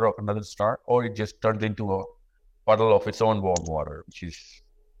warm water of another star, or it just turns into a puddle of its own warm water, which is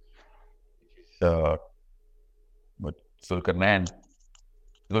Zulqarnain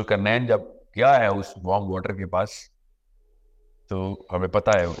جب گیا ہے اس warm water کے پاس تو ہمیں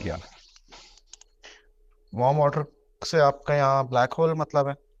پتا ہے وہ کیا. وارم واٹر سے آپ کا یہاں بلیک ہول مطلب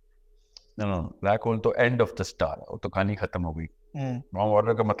ہے؟ بلیک ہول تو اینڈ آف دا اسٹار, وہ تو کہانی ختم ہو گئی. وارم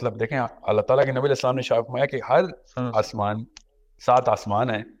واٹر کا مطلب دیکھیں, اللہ تعالیٰ کے نبی علیہ السلام نے شاف فرمایا کہ ہر آسمان, 7 آسمان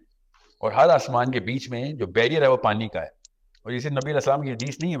ہیں, اور ہر آسمان کے بیچ میں جو بیریئر ہے وہ پانی کا ہے. اور جیسے نبی علیہ السلام کی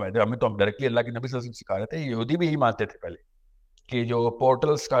حدیث نہیں ہے بھائی, ہمیں تو ہم ڈائریکٹلی اللہ کے نبی صلی اللہ علیہ وسلم سکھا رہے تھے. یہودی بھی یہی مانتے تھے پہلے کہ جو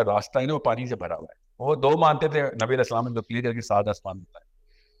پورٹلس کا راستہ ہے نا وہ پانی سے بھرا ہوا ہے. وہ 2 مانتے تھے, نبی علیہ السلام نے تو کلیئر کر کے 7 آسمان بتائے.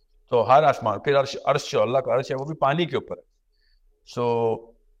 تو ہر آسمان, پھر عرش جو اللہ کا عرش ہے وہ بھی پانی کے اوپر ہے. سو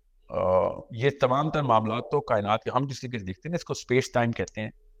یہ تمام تر معاملات تو کائنات کے ہم جس طریقے سے دیکھتے ہیں اس کو اسپیس ٹائم کہتے ہیں.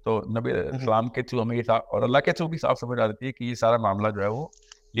 تو نبی علیہ السلام کے تھرو ہمیں یہ صاف, اور اللہ کے تھرو بھی صاف سمجھ آ جاتی ہے کہ یہ سارا معاملہ جو ہے وہ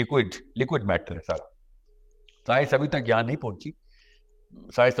لیکوڈ میٹر ہے سارا. سائنس ابھی تک یہاں نہیں پہنچی,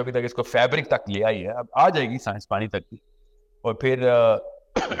 سائنس ابھی تک اس کو فیبرک تک لے آئی ہے, اب آ جائے گی سائنس پانی تک بھی. اور پھر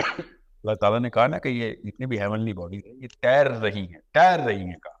اللہ تعالیٰ نے کہا نا کہ یہ جتنی بھی ہیونلی باڈیز ہیں یہ تیر رہی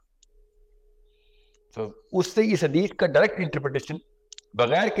ہیں کہا. تو اس سے اس حدیث کا ڈائریکٹ انٹرپریٹیشن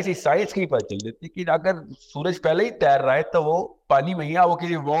بغیر کسی سائنس کی پتہ چل جاتی کہ اگر سورج پہلے ہی تیر رہا ہے تو وہ پانی میں ہی, وہ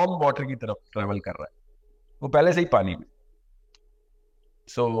کسی وارم واٹر کی طرف ٹریول کر رہا ہے, وہ پہلے سے ہی پانی میں.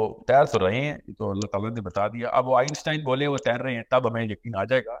 سو تیر تو رہے ہیں, تو اللہ تعالیٰ نے بتا دیا. اب وہ آئنسٹائن بولے وہ تیر رہے ہیں تب ہمیں یقین آ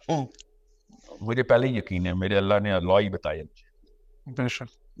جائے گا. مجھے پہلے ہی یقین ہے, میرے اللہ نے لا ہی بتایا مجھے. بے شک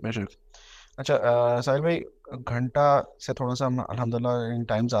بے شک. اچھا ساحل بھائی, گھنٹہ سے تھوڑا سا الحمدللہ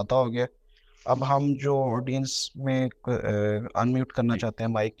ٹائم زیادہ ہو گیا. اب ہم جو آڈینس میں انمیوٹ کرنا چاہتے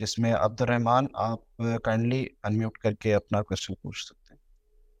ہیں مائک, جس میں عبد الرحمان, آپ کائنڈلی انمیوٹ کر کے اپنا کوشچن پوچھ سکتے ہیں.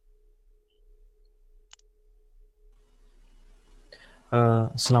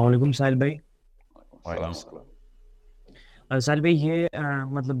 السلام علیکم ساحل بھائی. السلام. ساحل بھائی یہ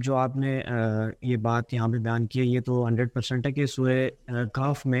مطلب جو آپ نے یہ بات یہاں پہ بیان کی ہے یہ تو 100% ہے کہ سورہ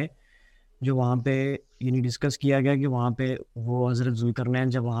کہف میں جو وہاں پہ یعنی ڈسکس کیا گیا کہ وہاں پہ وہ حضرت ذوالقرنین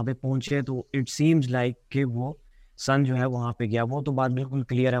جب وہاں پہ پہنچے تو اٹ سیمز لائک کہ وہ سن جو ہے وہاں پہ گیا. وہ تو بات بالکل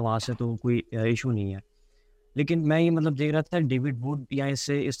کلیئر ہے, وہاں سے تو کوئی ایشو نہیں ہے. لیکن میں یہ مطلب دیکھ رہا تھا ڈیوڈ ووڈ یا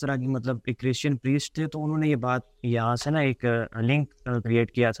اس طرح کی مطلب ایک کرسچین پریسٹ تھے, تو انہوں نے یہ بات یہاں سے نا ایک لنک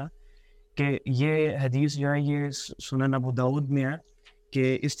کریٹ کیا تھا کہ یہ حدیث جو ہے یہ سنن ابو داؤد میں ہے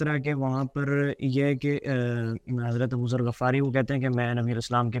کہ اس طرح کے وہاں پر یہ ہے کہ حضرت ابو ذر غفاری وہ کہتے ہیں کہ میں نبی علیہ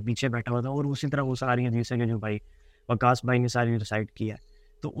السلام کے پیچھے بیٹھا ہوا تھا, اور اسی طرح وہ ساری حدیثیں کہ جو بھائی وقاص بھائی نے ساری ریسائٹ کیا.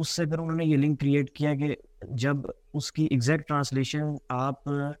 تو اس سے پھر انہوں نے یہ لنک کریٹ کیا کہ جب اس کی ایگزیکٹ ٹرانسلیشن آپ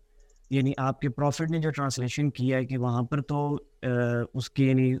یعنی آپ کے پروفٹ نے جو ٹرانسلیشن کیا ہے کہ وہاں پر تو اس کی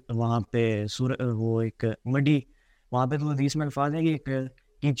یعنی وہاں پہ وہ ایک مڈی, وہاں پہ تو حدیث میں الفاظ ہیں کہ ایک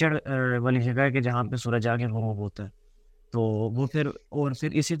کیچڑ والی جگہ ہے کہ جہاں پہ سورج آ کے غروب ہوتا ہے. تو وہ پھر اور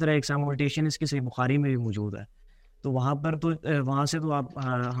پھر اسی طرح ایک سیمولٹیشن اس کی صحیح بخاری میں بھی موجود ہے. تو وہاں پر تو وہاں سے تو آپ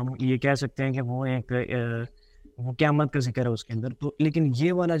ہم یہ کہہ سکتے ہیں کہ وہ ایک وہ قیامت کا ذکر ہے اس کے اندر. تو لیکن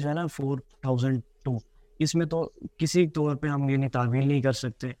یہ والا جو ہے نا 4002 اس میں تو کسی طور پہ ہم یعنی تعویل نہیں کر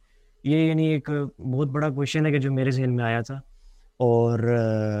سکتے. یہ یعنی ایک بہت بڑا کویشچن ہے کہ جو میرے ذہن میں آیا تھا. اور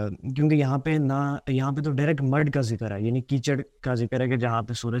کیونکہ یہاں پہ تو ڈائریکٹ مڈ کا ذکر ہے, یعنی کیچڑ کا ذکر ہے کہ جہاں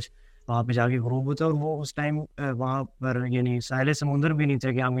پہ سورج وہاں پہ جا کے غروب ہوتا ہے. اور وہ اس ٹائم وہاں پر یعنی ساحل سمندر بھی نہیں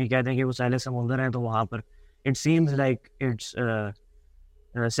تھے کہ ہم یہ کہتے ہیں کہ وہ ساحل سمندر ہیں, تو وہاں پر it seems like it's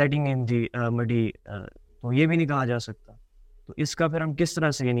sitting in the muddy, تو یہ بھی نہیں کہا جا سکتا. تو اس کا پھر ہم کس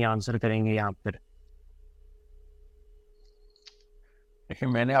طرح سے یعنی آنسر کریں گے یہاں پر؟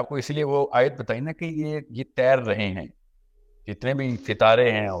 میں نے آپ کو اس لیے وہ آیت بتائی نا کہ یہ تیر رہے ہیں, جتنے بھی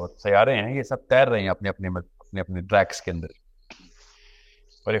ستارے ہیں اور سیارے ہیں یہ سب تیر رہے ہیں اپنے اپنے ٹریکس کے اندر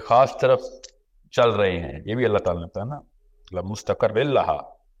اور ایک خاص طرف چل رہے ہیں. یہ بھی اللہ تعالیٰ نے بتایا نا مطلب مستقر باللہ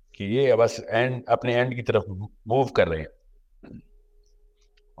کہ یہ بس اپنے اینڈ کی طرف موو کر رہے ہیں.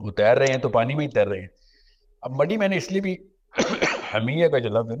 وہ تیر رہے ہیں تو پانی میں ہی تیر رہے ہیں. اب مڈی میں نے اس لیے بھی حمیہ کا جو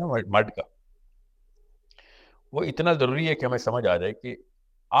لفظ ہے نا مڈ کا وہ اتنا ضروری ہے کہ ہمیں سمجھ آ جائے کہ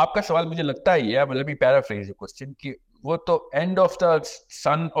آپ کا سوال مجھے لگتا ہے یہ مطلب پیرافریز ہے کوسچن کہ وہ تو اینڈ آف دا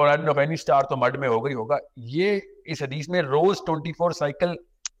سن اور اینڈ آف اینی اسٹار تو مڈ میں ہوگا ہی ہوگا. یہ اس حدیث میں روز 24 سائیکل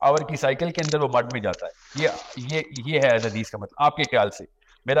آور کی سائیکل کے اندر وہ مڈ میں جاتا ہے. یہ ہے حدیث کا مطلب آپ کے خیال سے.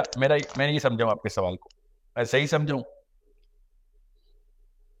 میں یہ سمجھاؤں آپ کے سوال کو, میں صحیح سمجھاؤں؟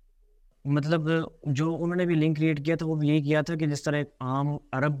 مطلب جو انہوں نے بھی لنک کریٹ کیا تھا وہ بھی یہی کیا تھا کہ جس طرح ایک عام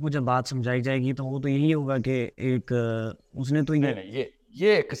عرب کو جب بات سمجھائی جائے گی تو وہ تو یہی ہوگا کہ ایک اس نے تو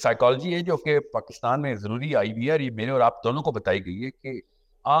یہ ایک سائیکالوجی ہے جو کہ پاکستان میں ضروری آئی ہوئی ہے اور یہ میرے اور آپ دونوں کو بتائی گئی ہے کہ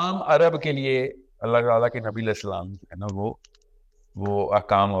عام عرب کے لیے اللہ تعالیٰ کے نبی علیہ السلام جو ہے نا وہ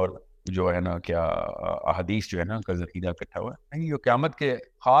احکام اور جو ہے نا کیا احادیث جو ہے نا کا ذخیرہ اکٹھا ہوا ہے نہیں. یہ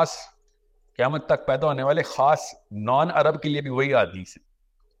قیامت تک پیدا ہونے والے خاص نان عرب کے لیے بھی وہی احادیث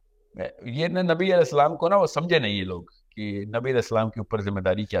ہے. یہ نبی علیہ السلام کو نا وہ سمجھے نہیں یہ لوگ کہ نبی علیہ السلام کے اوپر ذمہ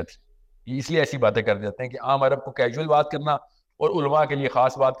داری کیا تھی. اس لیے ایسی باتیں کر جاتے ہیں کہ عام عرب کو کیجول بات کرنا اور علماء کے لیے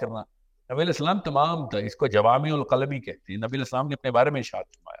خاص بات کرنا. نبی علیہ السلام تمام تھا, اس کو جوامع القلم ہی کہتے ہیں. نبی علیہ السلام نے اپنے بارے میں ارشاد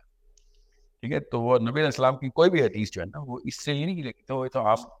فرمایا, ٹھیک ہے, تو وہ نبی علیہ السلام کی کوئی بھی حدیث جو ہے نا وہ اس سے یہ نہیں کہ تو یہ تو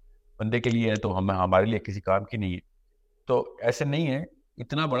عام بندے کے لیے ہے تو ہمارے لیے کسی کام کی نہیں ہے. تو ایسے نہیں ہے.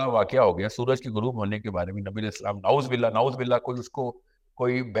 اتنا بڑا واقعہ ہو گیا سورج کے غروب ہونے کے بارے میں نبی علیہ السلام نعوذ باللہ کوئی اس کو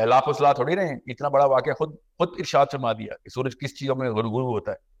کوئی بہلا فسلا تھوڑی رہے ہیں. اتنا بڑا واقعہ خود ارشاد فرما دیا کہ سورج کس چیزوں میں غروب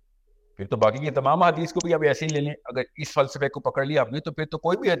ہوتا ہے. پھر تو باقی کے تمام حدیث کو بھی اب ایسے ہی لے لیں. اگر اس فلسفے کو پکڑ لیا آپ نے تو پھر تو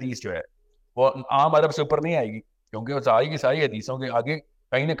کوئی بھی حدیث جو ہے وہ عام عرب سے اوپر نہیں آئے گی, کیونکہ وہ ساری کی ساری حدیثوں کے آگے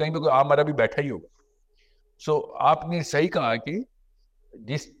کہیں نہ کہیں پہ کوئی عام عرب بھی بیٹھا ہی ہوگا. سو آپ نے صحیح کہا کہ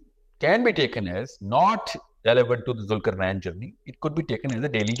this can be taken as not relevant to the Zulkarnain journey. It could be taken as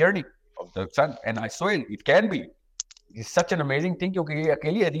a daily journey of the sun, and I swear it can be. It's such an amazing thing کیونکہ یہ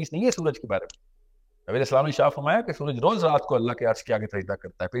اکیلی حدیث نہیں ہے سورج کے بارے میں. نبی علیہ السلام نے شاہ فرمایا کہ سورج روز رات کو اللہ کے عرش کے آگے سجدہ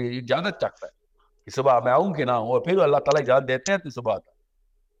کرتا ہے, پھر یہ اجازت چاہتا ہے کہ صبح میں آؤں کہ نہ آؤں, اور پھر اللہ تعالیٰ اجازت دیتے ہیں تو صبح آتا ہے.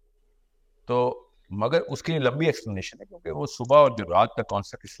 تو مگر اس کے لیے لمبی ایکسپلینیشن ہے, کیونکہ وہ صبح اور جو رات کا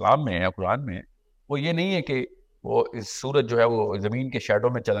کانسیپٹ اسلام میں ہے یا قرآن میں ہے وہ یہ نہیں ہے کہ وہ سورج جو ہے وہ زمین کے شیڈو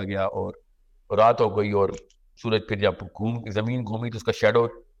میں چلا گیا اور رات ہو گئی اور سورج پھر جب زمین گھومی تو اس کا شیڈو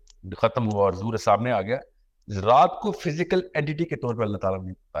ختم ہوا اور سورج سامنے آ گیا. رات کو فزیکل اینٹیٹی کے طور پر اللہ تعالیٰ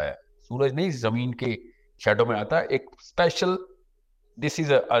نے بتایا. سورج نہیں زمین کے شیڈو میں آتا, ایک special this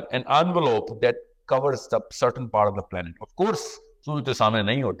is an envelope that covers the certain part of the plant. Of course سورج تو سامنے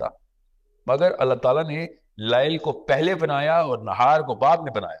نہیں ہوتا, مگر اللہ تعالیٰ نے لیل کو پہلے بنایا اور نہار کو بعد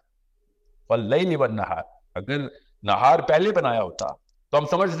میں بنایا. واللیل والنہار, اگر نہار پہلے بنایا ہوتا تو ہم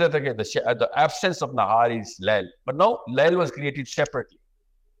سمجھتے تھے کہ the absence of نہار is لیل, but no, لیل was created separately.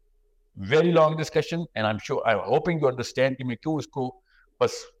 Very long discussion and I'm hoping you understand کہ میں کیوں اس کو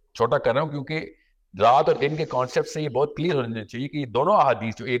بس چھوٹا کر رہا ہوں, کیونکہ رات اور دن کے کانسیپٹ سے یہ بہت کلیئر ہونا چاہیے کہ یہ دونوں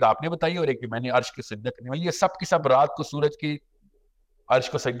احادیث جو ایک آپ نے بتائی اور ایک میں نے عرش کی سجدہ کرنے والی, یہ سب کی سب رات کو سورج کی عرش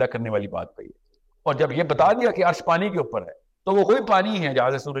کو سجدہ کرنے والی بات پہ ہے. اور جب یہ بتا دیا کہ عرش پانی کے اوپر ہے تو وہ کوئی پانی ہے جہاں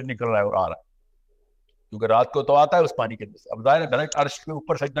سے سورج نکل رہا ہے اور آ رہا ہے, کیونکہ رات کو تو آتا ہے اس پانی کے اندر سے. اب ظاہر ہے ڈائریکٹ عرش کے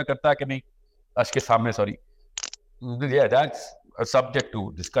اوپر سجدہ کرتا ہے کہ نہیں, عرش کے سامنے, sorry, yeah, that's subject to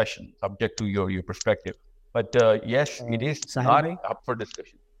discussion, subject to your perspective, but yes, it is not up for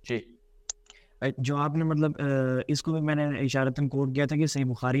discussion. جی جو آپ نے مطلب اس کو بھی میں نے اشارتاً کوٹ کیا تھا کہ صحیح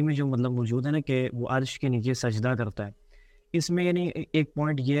بخاری میں جو مطلب موجود ہے نا کہ وہ عرش کے نیچے سجدہ کرتا ہے. اس میں یعنی ایک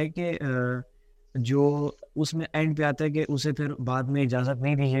پوائنٹ یہ ہے کہ جو اس میں اینڈ پہ آتا ہے کہ اسے پھر بعد میں اجازت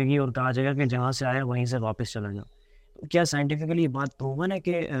نہیں دی جائے گی اور کہا جائے گا کہ جہاں سے آیا وہیں سے واپس چلا جاؤ. کیا سائنٹیفکلی یہ بات پروون ہے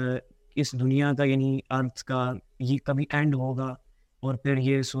کہ اس دنیا کا یعنی ارتھ کا یہ کبھی اینڈ ہوگا اور پھر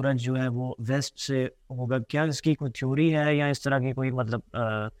یہ سورج جو ہے وہ ویسٹ سے ہوگا؟ کیا اس کی کوئی تھیوری ہے یا اس طرح کی کوئی مطلب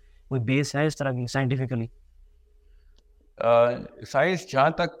کوئی بیس ہے اس طرح کی سائنٹیفکلی؟ سائنس جہاں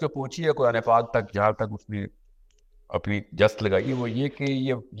تک جو پہنچی ہے قرآن پاک تک, جہاں تک اس نے اپنی جست لگائی, وہ یہ کہ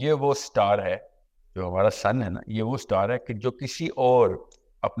یہ وہ سٹار ہے جو ہمارا سن ہے نا, یہ وہ سٹار ہے کہ جو کسی اور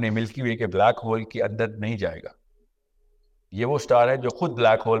اپنے ملکی وے کے بلیک ہول کے اندر نہیں جائے گا. یہ وہ سٹار ہے جو خود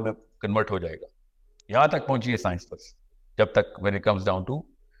بلیک ہول میں کنورٹ ہو جائے گا. یہاں تک پہنچی ہے سائنس بس, جب تک when it comes down to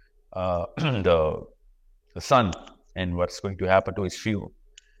the sun and what's going to happen to its fuel.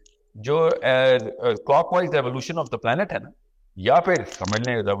 جو clockwise revolution of the planet ہے نا, یا پھر سمجھ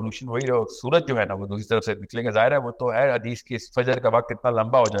لیں ریوولوشن وہی رہو, سورج جو ہے نا وہ دوسری طرف سے نکلے گا. ظاہر ہے وہ تو ہے حدیث کے فجر کا وقت اتنا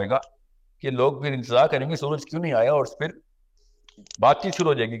لمبا ہو جائے گا کہ لوگ پھر انتظار کریں گے سورج کیوں نہیں آیا, اور پھر بات چیت شروع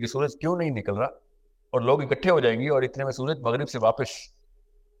ہو جائے گی کہ سورج کیوں نہیں نکل رہا, اور لوگ اکٹھے ہو جائیں گے اور اتنے میں سورج مغرب سے واپس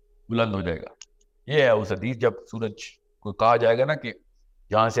بلند ہو جائے گا. یہ ہے اس حدیث جب سورج کو کہا جائے گا نا کہ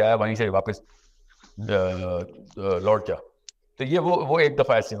جہاں سے آیا وہیں سے واپس لوٹ جا, تو یہ وہ ایک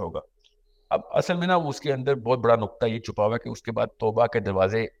دفعہ ایسے ہوگا. اب اصل میں نا اس کے اندر بہت بڑا نقطہ یہ چھپا ہوا ہے کہ اس کے بعد توبہ کے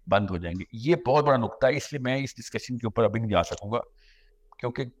دروازے بند ہو جائیں گے. یہ بہت بڑا نقطہ ہے, اس لیے میں اس ڈسکشن کے اوپر ابھی نہیں جا سکوں گا,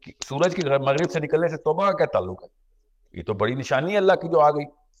 کیونکہ سورج کی مغرب سے نکلنے سے توبہ کا کیا تعلق ہے. یہ تو بڑی نشانی ہے اللہ کی جو آ گئی,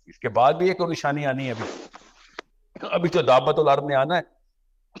 اس کے بعد بھی ایک اور نشانی آنی ہے ابھی تو دعوت الارض میں آنا ہے.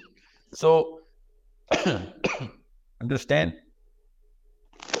 سو understand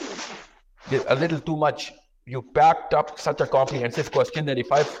a little too much. You packed up such a comprehensive question that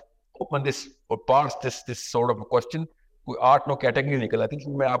if I open this or parse this sort of a question, کوئی 8-9 کیٹیگری نکل آتی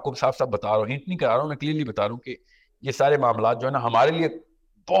ہے. میں آپ کو صاف صاف بتا رہا ہوں, ہنٹ نہیں کرا رہا ہوں, میں کلیئرلی بتا رہا ہوں کہ یہ سارے معاملات جو ہے نا ہمارے لیے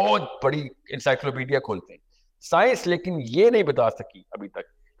بہت بڑی انسائکلوپیڈیا کھولتے ہیں. سائنس لیکن یہ نہیں بتا سکی ابھی تک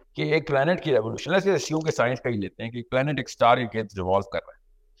کہ ایک پلانٹ کی ریولیوشن, ایسے اسیوم کے سائنس کا ہی لیتے ہیں کہ پلانٹ ایک اسٹار کے گرد ریوالو کر رہا ہے.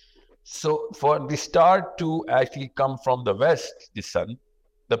 So for the star to actually come from the west, the sun,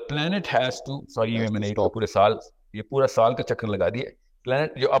 the planet has to, sorry میں نے یہ پورا سال کا چکر لگا دیا.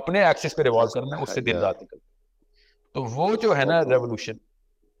 پلانٹ جو اپنے ایکسس پہ ریوالو کرنا ہے اس سے دن رات نکلتا ہے. تو وہ جو ہے نا revolution,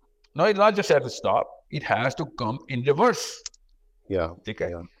 no it not just has to stop, it has to come in reverse. ٹھیک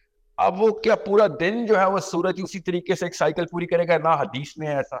ہے. اب وہ کیا پورا دن جو ہے وہ سورج اسی طریقے سے ایک سائیکل پوری کرے گا؟ نہ حدیث میں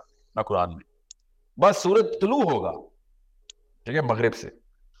ہے ایسا, نہ قرآن میں. بس سورج طلوع ہوگا, ٹھیک ہے, مغرب سے,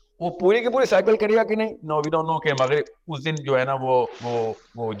 وہ پوری کی پوری سائیکل کرے گا کہ نہیں؟ نو وی ڈونٹ نو کہ مغرب اس دن جو ہے نا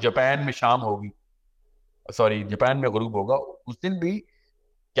وہ جاپان میں شام ہوگی, سوری جاپان میں غروب ہوگا اس دن بھی,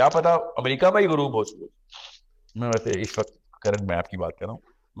 کیا پتا امریکہ میں ہی غروب ہو سکے. میں ویسے اس وقت کرنٹ میپ کی بات کر رہا ہوں,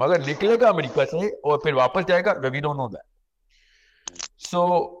 مگر نکلے گا امریکہ سے اور پھر واپس جائے گا, وی ڈونٹ نو دیٹ. سو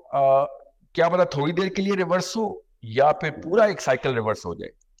کیا پتا تھوڑی دیر کے لیے ریورس ہو یا پھر پورا ایک سائیکل ریورس ہو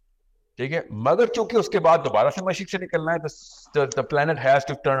جائے, ٹھیک ہے. مگر چونکہ اس کے بعد دوبارہ سے مشرق سے نکلنا ہے, the planet has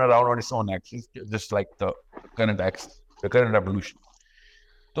to turn around on its own axis, just like the current axis, the current revolution.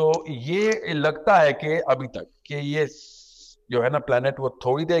 تو یہ لگتا ہے کہ ابھی تک کہ یہ جو ہے نا پلانٹ وہ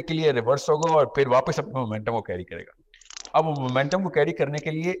تھوڑی دیر کے لیے ریورس ہوگا اور پھر واپس اپنے مومنٹم کو کیری کرے گا. اب وہ مومنٹم کو کیری کرنے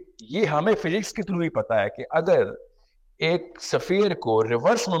کے لیے یہ ہمیں فزکس کے تھرو ہی پتا ہے کہ اگر ایک سفیر کو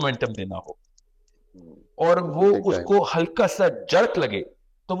ریورس مومنٹم دینا ہو اور وہ اس کو ہلکا سا جرک لگے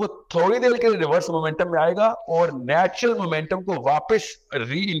تو وہ تھوڑی دیر کے لیے ریورس مومنٹم میں آئے گا اور نیچرل مومنٹم کو واپس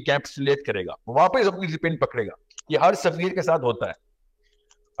ری انکیپسولیٹ کرے گا, واپس اپنی سپن پکڑے گا. یہ ہر سفیر کے ساتھ ہوتا ہے.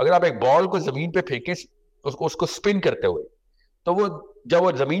 اگر آپ ایک بال کو زمین پہ پھینکیں اس کو سپن کرتے ہوئے, تو وہ جب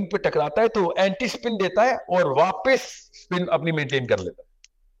وہ زمین پہ ٹکراتا ہے تو وہ اینٹی سپن دیتا ہے اور واپس سپن اپنی مینٹین کر لیتا ہے.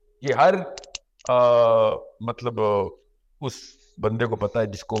 یہ ہر مطلب اس بندے کو پتا ہے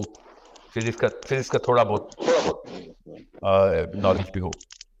جس کو فزکس کا تھوڑا بہت نالج بھی ہو.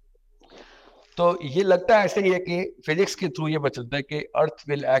 تو یہ لگتا ہے ایسے ہی ہے کہ فزکس کے تھرو یہ پتہ چلتا ہے کہ ارتھ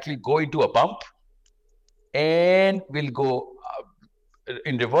will actually go into a pump and will go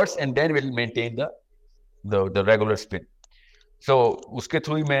in reverse and then will maintain the regular spin. So اس کے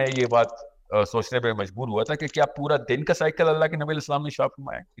تھرو ہی میں یہ بات سوچنے پہ مجبور ہوا تھا کہ کیا پورا دن کا سائیکل اللہ کے نبی علیہ السلام نے شاپ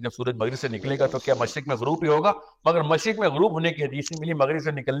فرمایا کہ جب سورج مغرب سے نکلے گا تو کیا مشرق میں غروب ہی ہوگا؟ مگر مشرق میں غروب ہونے کی حدیث نہیں ملی, مغرب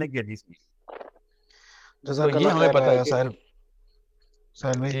سے نکلنے کی حدیث ملی. جزاک یہ ہمیں پتا ہے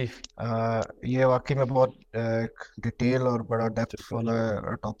ساحل بھائی, یہ واقعی میں بہت ڈیٹیل اور بڑا ڈیپتھ والا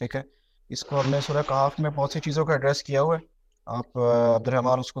ٹاپک ہے. اس کو ہم نے سورہ کہف میں بہت سی چیزوں کا ایڈریس کیا ہوا ہے. آپ عبد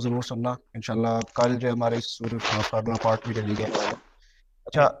الرحمان اس کو ضرور سننا انشاءاللہ. کل جو ہمارے سورہ کہف کا اگلا پارٹ بھی ڈلی گیا.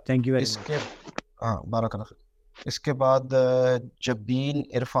 اچھا تھینک یو اس کے بارک اللہ. اس کے بعد جبین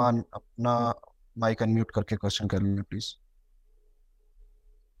عرفان اپنا مائک انمیوٹ کر کے کوشچن کر لیں پلیز.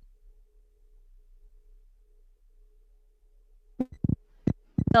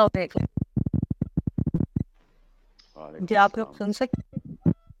 جی آپ لوگ سن سکتے؟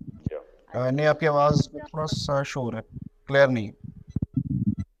 نہیں, آپ کی آواز تھوڑا سا شور ہے, کلیئر نہیں.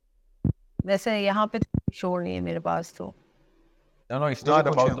 ویسے یہاں پہ شور نہیں ہے میرے پاس تو. No, it's not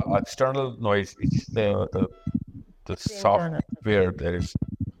about the external noise, it's the software that is.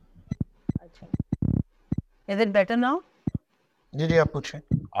 Is it better now? جی آپ پوچھیں.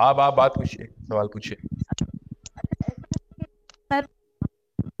 آپ بات پوچھیے, سوال پوچھیے.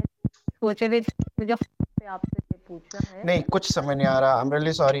 سوچے تھے جب آپ سے پوچھنا ہے. نہیں کچھ سمجھ نہیں آ رہا. I'm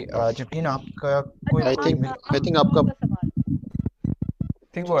really sorry. جبین آپ کا کوئی I think آپ کا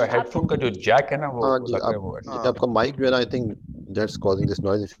وہ ہیڈ فون کا جو جیک ہے نا وہ آپ کا مائک جو ہے نا I think that's causing this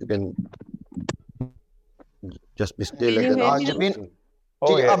noise. If you can just stay like that. جبین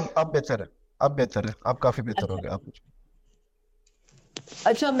جی اب بہتر ہے, اب کافی بہتر ہو گیا. آپ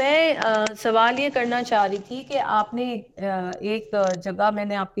اچھا میں سوال یہ کرنا چاہ رہی تھی کہ آپ نے ایک جگہ میں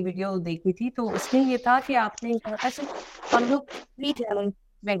نے آپ کی ویڈیو دیکھی تھی تو اس میں یہ تھا کہ آپ نے کہا تھا کہ ہم لوگ 3 ڈائمنشن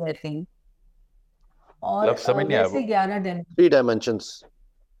میں رہتے ہیں اور لفظ سمجھ نہیں آیا وہ. ویسے 11 ڈائمنشن 3 dimensions.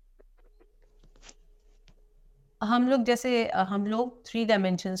 ہم لوگ جیسے ہم لوگ 3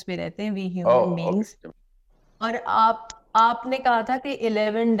 ڈائمنشنس میں رہتے ہیں وی Oh, ہیومن okay. بینگس اور آپ نے کہا تھا کہ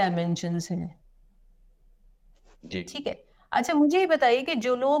 11 ڈائمنشنس ہیں. جی ٹھیک ہے. اچھا مجھے یہ بتائیے کہ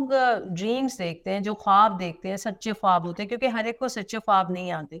جو لوگ ڈریمز دیکھتے ہیں جو خواب دیکھتے ہیں سچے خواب ہوتے ہیں کیونکہ ہر ایک کو سچے خواب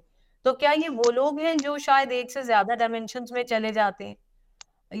نہیں آتے تو کیا یہ وہ لوگ ہیں جو شاید ایک سے زیادہ ڈائمنشنز میں چلے جاتے ہیں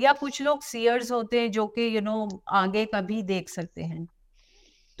یا کچھ لوگ سیئرز ہوتے ہیں جو کہ آگے کا بھی دیکھ سکتے ہیں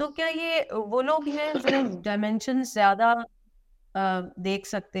تو کیا یہ وہ لوگ ہیں جو ڈائمنشنز زیادہ دیکھ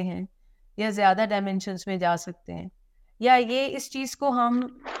سکتے ہیں یا زیادہ ڈائمنشنز میں جا سکتے ہیں یا یہ اس چیز کو ہم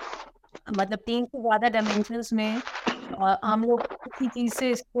مطلب 3 سے زیادہ ڈائمنشنز میں ہم لوگ کسی چیز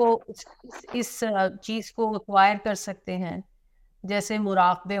سے اس چیز کو ایکوائر کر سکتے ہیں جیسے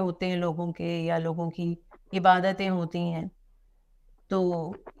مراقبے ہوتے ہیں لوگوں کے یا لوگوں کی عبادتیں ہوتی ہیں تو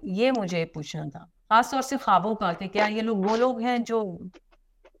یہ مجھے پوچھنا تھا خاص طور سے خوابوں کا کہ کیا یہ لوگ وہ لوگ ہیں جو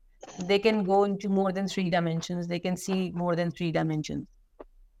they can go into more than 3 dimensions they can see more than 3 dimensions.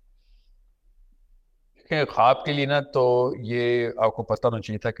 خواب کے لیے نا تو یہ آپ کو پتہ ہونا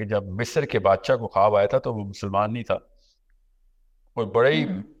چاہیے تھا کہ جب مصر کے بادشاہ کو خواب آیا تھا تو وہ مسلمان نہیں تھا اور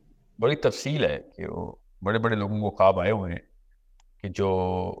بڑی تفصیل ہے کہ وہ بڑے بڑے لوگوں کو خواب آئے ہوئے ہیں کہ جو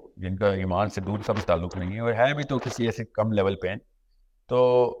جن کا ایمان سے دور سب تعلق نہیں ہے اور ہے بھی تو کسی ایسے کم لیول پہ ہیں تو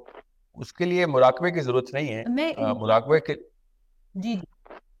اس کے لیے مراقبے کی ضرورت نہیں ہے مراقبے کے جی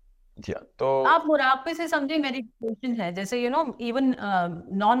جی تو آپ مراقبے سے سمجھے میڈیٹیشن ہے جیسے even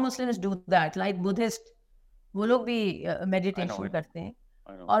non Muslims do that like Buddhist وہ لوگ بھی میڈیٹیشن کرتے ہیں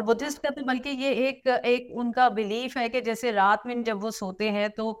اور بدھسٹ کا تو بلکہ یہ ایک ان کا بلیف ہے کہ جیسے رات میں جب وہ سوتے ہیں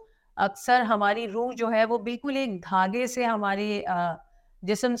تو اکثر ہماری روح جو ہے وہ بالکل ایک دھاگے سے ہمارے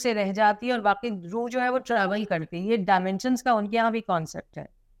جسم سے رہ جاتی ہے اور باقی روح جو ہے وہ ٹریول کرتی ہے یہ ڈائمنشنز کا ان کے یہاں بھی کانسیپٹ ہے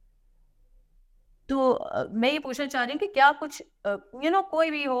تو میں یہ پوچھنا چاہ رہی ہوں کہ کیا کچھ کوئی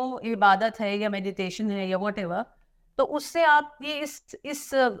بھی ہو عبادت ہے یا میڈیٹیشن ہے یا واٹ ایور تو اس سے آپ یہ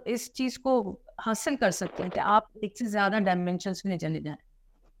اس چیز کو حاصل کر سکتے ہیں کہ آپ ایک سے زیادہ ڈائمنشنز میں چلے جائیں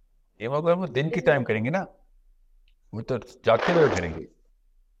یہ اگر وہ دن کی ٹائم کریں گے نا وہ تو جاگتے ہوئے کریں گے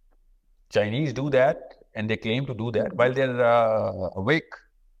Chinese do that and they claim to do that while they are awake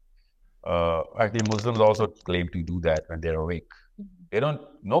actually Muslims also claim to do that when they are awake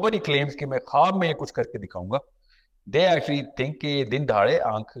nobody claims کہ میں خواب میں یہ کچھ کر کے دکھاؤں گا they actually think کہ دن دہاڑے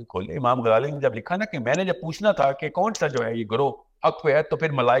آنکھ کھولے امام غزالی نے جب لکھا نا کہ میں نے جب پوچھنا تھا کہ کون سا جو ہے یہ گروہ حق پہ ہے تو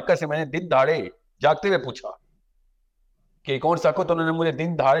پھر ملائکہ سے میں نے دن دہاڑے جاگتے ہوئے پوچھا کہ کون سا کو تو انہوں نے مجھے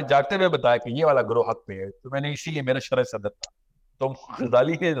دن دہاڑے جاگتے ہوئے بتایا کہ یہ والا گروہ حق پہ ہے تو میں نے اسی لیے میرا شرح صدر تھا تو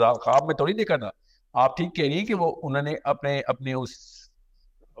غزالی نے خواب میں تھوڑی دیکھا تھا آپ ٹھیک کہہ رہی ہیں کہ وہ انہوں نے اپنے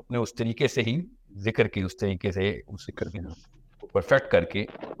اس طریقے سے ہی ذکر کی اس طریقے سے اس ذکر کے پرفیکٹ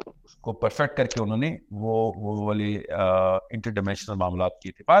کر کے انہوں نے وہ والے انٹر ڈائمینشنل معاملات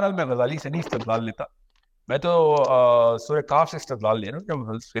کیے تھے بہرحال میں غزالی سے نہیں استدلال لیتا میں تو سورہ کاف سے استدلال لے رہا ہوں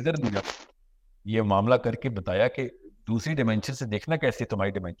جب خضر نے جب یہ معاملہ کر کے بتایا کہ دوسری ڈائمینشن سے دیکھنا کیسے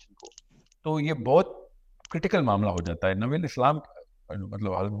تمہاری ڈائمینشن کو تو یہ بہت کرٹیکل معاملہ ہو جاتا ہے نبی الاسلام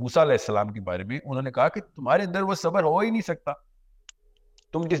مطلب حضرت موسیٰ علیہ السلام کے بارے میں انہوں نے کہا کہ تمہارے اندر وہ صبر ہو ہی نہیں سکتا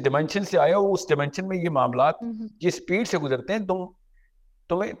تم جس ڈائمینشن سے آئے ہو اس ڈائمینشن میں یہ معاملات جس سپیڈ سے گزرتے ہیں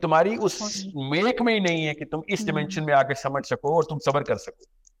تمہاری اس میک میں ہی نہیں ہے کہ تم اس ڈائمینشن میں آ کے سمجھ سکو اور تم صبر کر سکو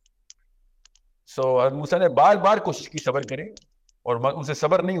سو حضرت موسیٰ نے بار بار کوشش کی صبر کرے اور ان سے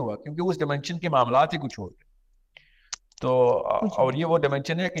صبر نہیں ہوا کیونکہ اس ڈائمینشن کے معاملات ہی کچھ اور تھے تو اور یہ وہ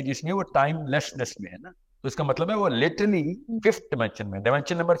ڈائمینشن ہے کہ جس میں وہ ٹائم لیسنس میں ہے نا تو اس کا مطلب ہے وہ لٹرلی 5th ڈائمینشن میں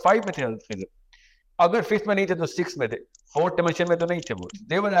ڈائمینشن نمبر 5 میں تھے خضر اگر 5th میں نہیں تھے تو 6th میں تھے 4th ڈائمینشن میں تو نہیں تھے وہ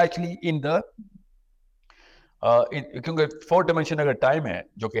they were actually in the کیونکہ 4th ڈائمینشن اگر ٹائم ہے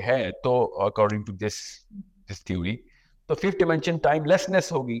جو کہ ہے تو according to this theory تو 5th ڈائمینشن ٹائم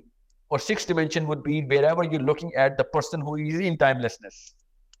لیسنس ہوگی اور 6th dimension would be wherever you're looking at the person who is in timelessness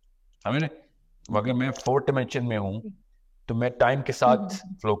سمجھ لیں اگر میں 4th ڈائمینشن میں ہوں تو میں ٹائم کے ساتھ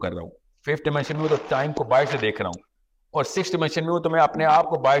فلو کر رہا ہوں 5th ڈائمینشن میں تو ٹائم کو باہر سے دیکھ رہا ہوں اور 6th ڈائمینشن میں تو میں اپنے آپ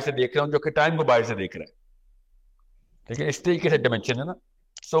کو باہر سے دیکھ رہا ہوں جو کہ ٹائم کو باہر سے دیکھ رہا ہے ٹھیک ہے اس طریقے سے ڈائمینشن ہے نا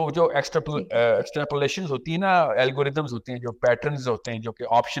سو جو ایکسٹراپولیشنز ہوتی ہیں نا الگوریدمز ہوتے ہیں جو پیٹرنز ہوتے ہیں جو کہ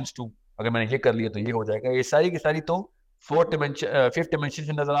آپشنز ٹو اگر میں نے یہ کر لیا تو یہ ہو جائے گا یہ ساری کی ساری تو 5th ڈائمینشن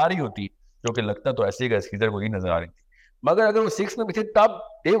سے نظر آ رہی ہوتی جو کہ لگتا تو ایسے ہی خضر وہی نظر آ رہی تھی مگر اگر وہ 6th میں بھی تھے تب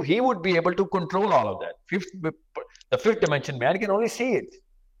he would be able to control all of that the 5th dimension man can only see it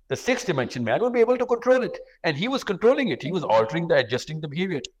The sixth dimension man will be able to control it. And he was controlling it. He was altering the, adjusting the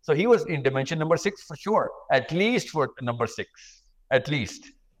behavior. So he was in dimension number 6 for sure. At least for number 6. At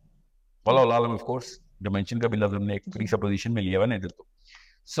least. Wallahu alam, of course. Dimension ka bhi lafz humne ek presupposition mein liya hua na idhar to.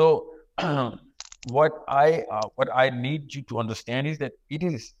 So what I need you to understand is that it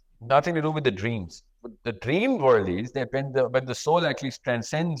is nothing to do with the dreams. The dream world is that when the soul actually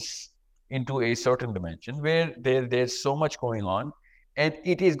transcends into a certain dimension where there's so much going on, and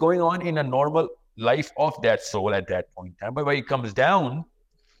it is going on in a normal life of that soul at that point in time. But when it comes down,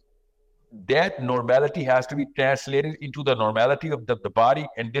 that normality has to be translated into the normality of the body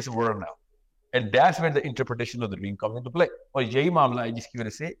and this world now. And that's where the interpretation of the dream comes into play. اور یہی معاملہ ہے جس کی وجہ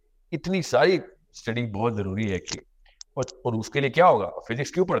سے اتنی ساری اسٹڈی بہت ضروری ہے کہ اور اس کے لیے کیا ہوگا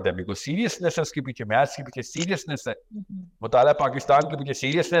فزکس کیوں پڑھتے ہیں بیکاز سیریسنیس ہے اس کے پیچھے میتھس کے پیچھے سیریسنیس ہے مطالعہ پاکستان کے پیچھے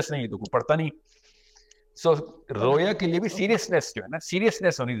سیریسنیس نہیں ہے تو کوئی پڑھتا نہیں سو رویا کے لیے بھی سیریسنیس جو ہے نا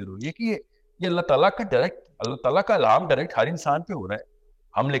سیریسنیس ہونی ضروری ہے کہ یہ اللہ تعالیٰ کا ڈائریکٹ اللہ تعالیٰ کا الہام ڈائریکٹ ہر انسان پہ ہو رہا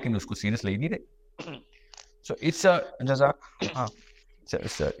ہے ہم لیکن اس کو سیریس لے نہیں رہے so it's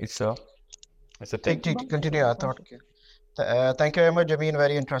continue I thought thank you very much Jameen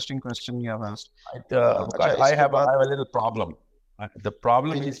very interesting question you have asked I have a little problem. The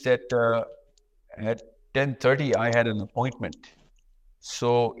problem is that at 10:30 I had an appointment,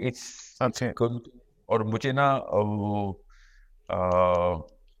 so it's good. Or mujhe na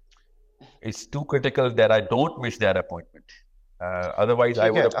it's too critical that I don't miss that appointment. Otherwise I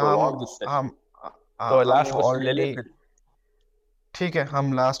would have prolonged this session. So last question le le. ٹھیک ہے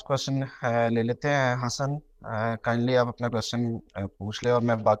ہم last question لے لیتے ہیں حسن kindly آپ اپنا question پوچھ لیں اور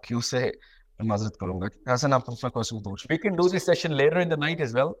میں باقیوں سے معذرت کروں گا حسن آپ اپنا کوشچن پوچھ We can do this session later in the night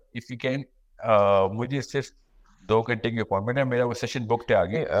as well if you can. مجھے صرف 2 گھنٹے کی اپوائنٹمنٹ ہے میرا وہ سیشن بکڈ ہے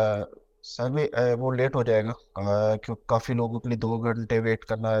آگے سر بھی وہ لیٹ ہو جائے گا کیونکہ کافی لوگوں کے لیے 2 گھنٹے ویٹ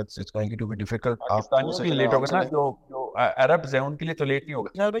کرنا it's going to be difficult پاکستانیوں کے لیے لیٹ ہوگا نا جو عربز ہیں ان کے لیے تو لیٹ نہیں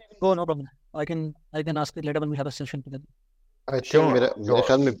ہوگا سر بھائی go no problem I can ask it later when we have a session together. I think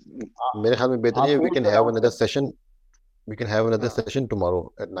میرے خیال میں بہتر ہے we can have another session tomorrow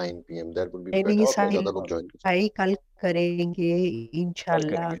at 9 PM. That would be better. زیادہ لوگ join بھائی کل کریں گے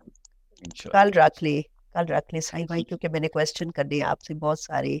انشاءاللہ کل رکھ لیں ساحل بھائی کیونکہ میں نے کویسچن کرنے ہیں آپ سے بہت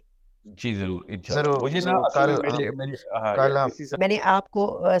سارے جی ضرور میں نے آپ کو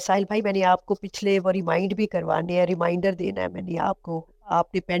ساحل بھائی میں نے آپ کو پچھلے وہ ریمائنڈ بھی کروانے ہیں ریمائنڈر دینا ہے میں نے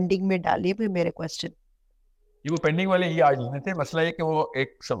آپ نے پینڈنگ میں ڈالے ہوئے میرے کویسچن یہ وہ پینڈنگ والے یہ آج لینے تھے مسئلہ یہ کہ وہ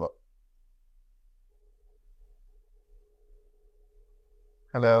ایک سبق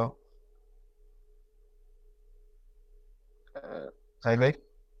ہیلو ساحل بھائی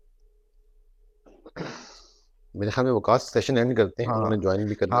میرے خیال میں وہ کاسٹ سیشن اینڈ کرتے ہیں انہوں نے جوائن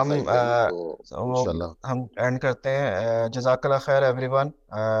بھی کرنا ہم اینڈ کرتے ہیں جزاک اللہ خیر ایوری ون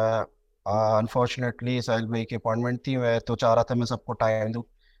انفارچونیٹلی ساحل بھائی کی اپوائنٹمنٹ تھی میں تو چاہ رہا تھا میں سب کو ٹائم دوں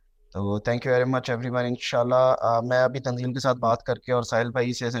تو thank you very much everyone انشاءاللہ میں ابھی تنزیل کے ساتھ بات کر کے اور ساحل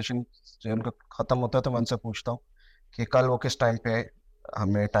بھائی سے سیشن جو ان کا ختم ہوتا ہے تو میں ان سے پوچھتا ہوں کہ کل وہ کس ٹائم پہ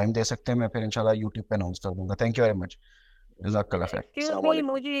ہمیں ٹائم دے سکتے ہیں میں پھر انشاءاللہ یوٹیوب پہ اناؤنس کر دوں گا تھینک یو ویری مچ جزاک اللہ خیر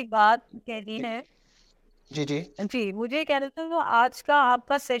مجھے ایک بات کہنی ہے جی مجھے کہنا تھا آج کا آپ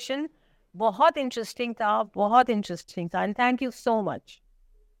کا سیشن بہت انٹرسٹنگ تھا and thank you so much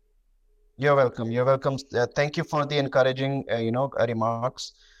You're welcome. Thank you for the encouraging, remarks.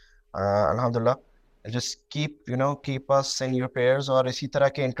 Alhamdulillah. Just keep us in your prayers. اور اسی طرح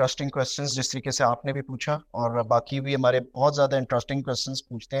کے انٹرسٹنگ کویسچنس جس طریقے سے آپ نے بھی پوچھا اور باقی بھی ہمارے بہت زیادہ انٹرسٹنگ کویسچنس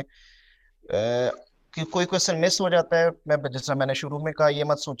پوچھتے ہیں کہ کوئی کویسچن مس ہو جاتا ہے میں جیسا میں نے شروع میں کہا یہ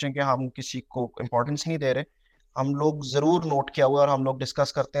مت سوچیں کہ ہم کسی کو امپورٹنس نہیں دے رہے ہم لوگ ضرور نوٹ کیا ہوا ہے اور ہم لوگ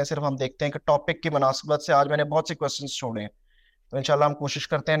ڈسکس کرتے ہیں صرف ہم دیکھتے ہیں کہ ٹاپک کی مناسبت سے آج میں نے بہت سے کویسچنس چھوڑے ہیں تو انشاءاللہ ہم کوشش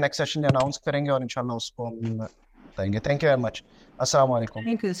کرتے ہیں نیکسٹ سیشن اناؤنس کریں گے اور انشاءاللہ اس کو ہم بتائیں گے تھینک یو ویری مچ السلام علیکم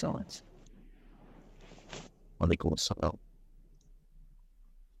تھینک یو سو مچ وعلیکم السلام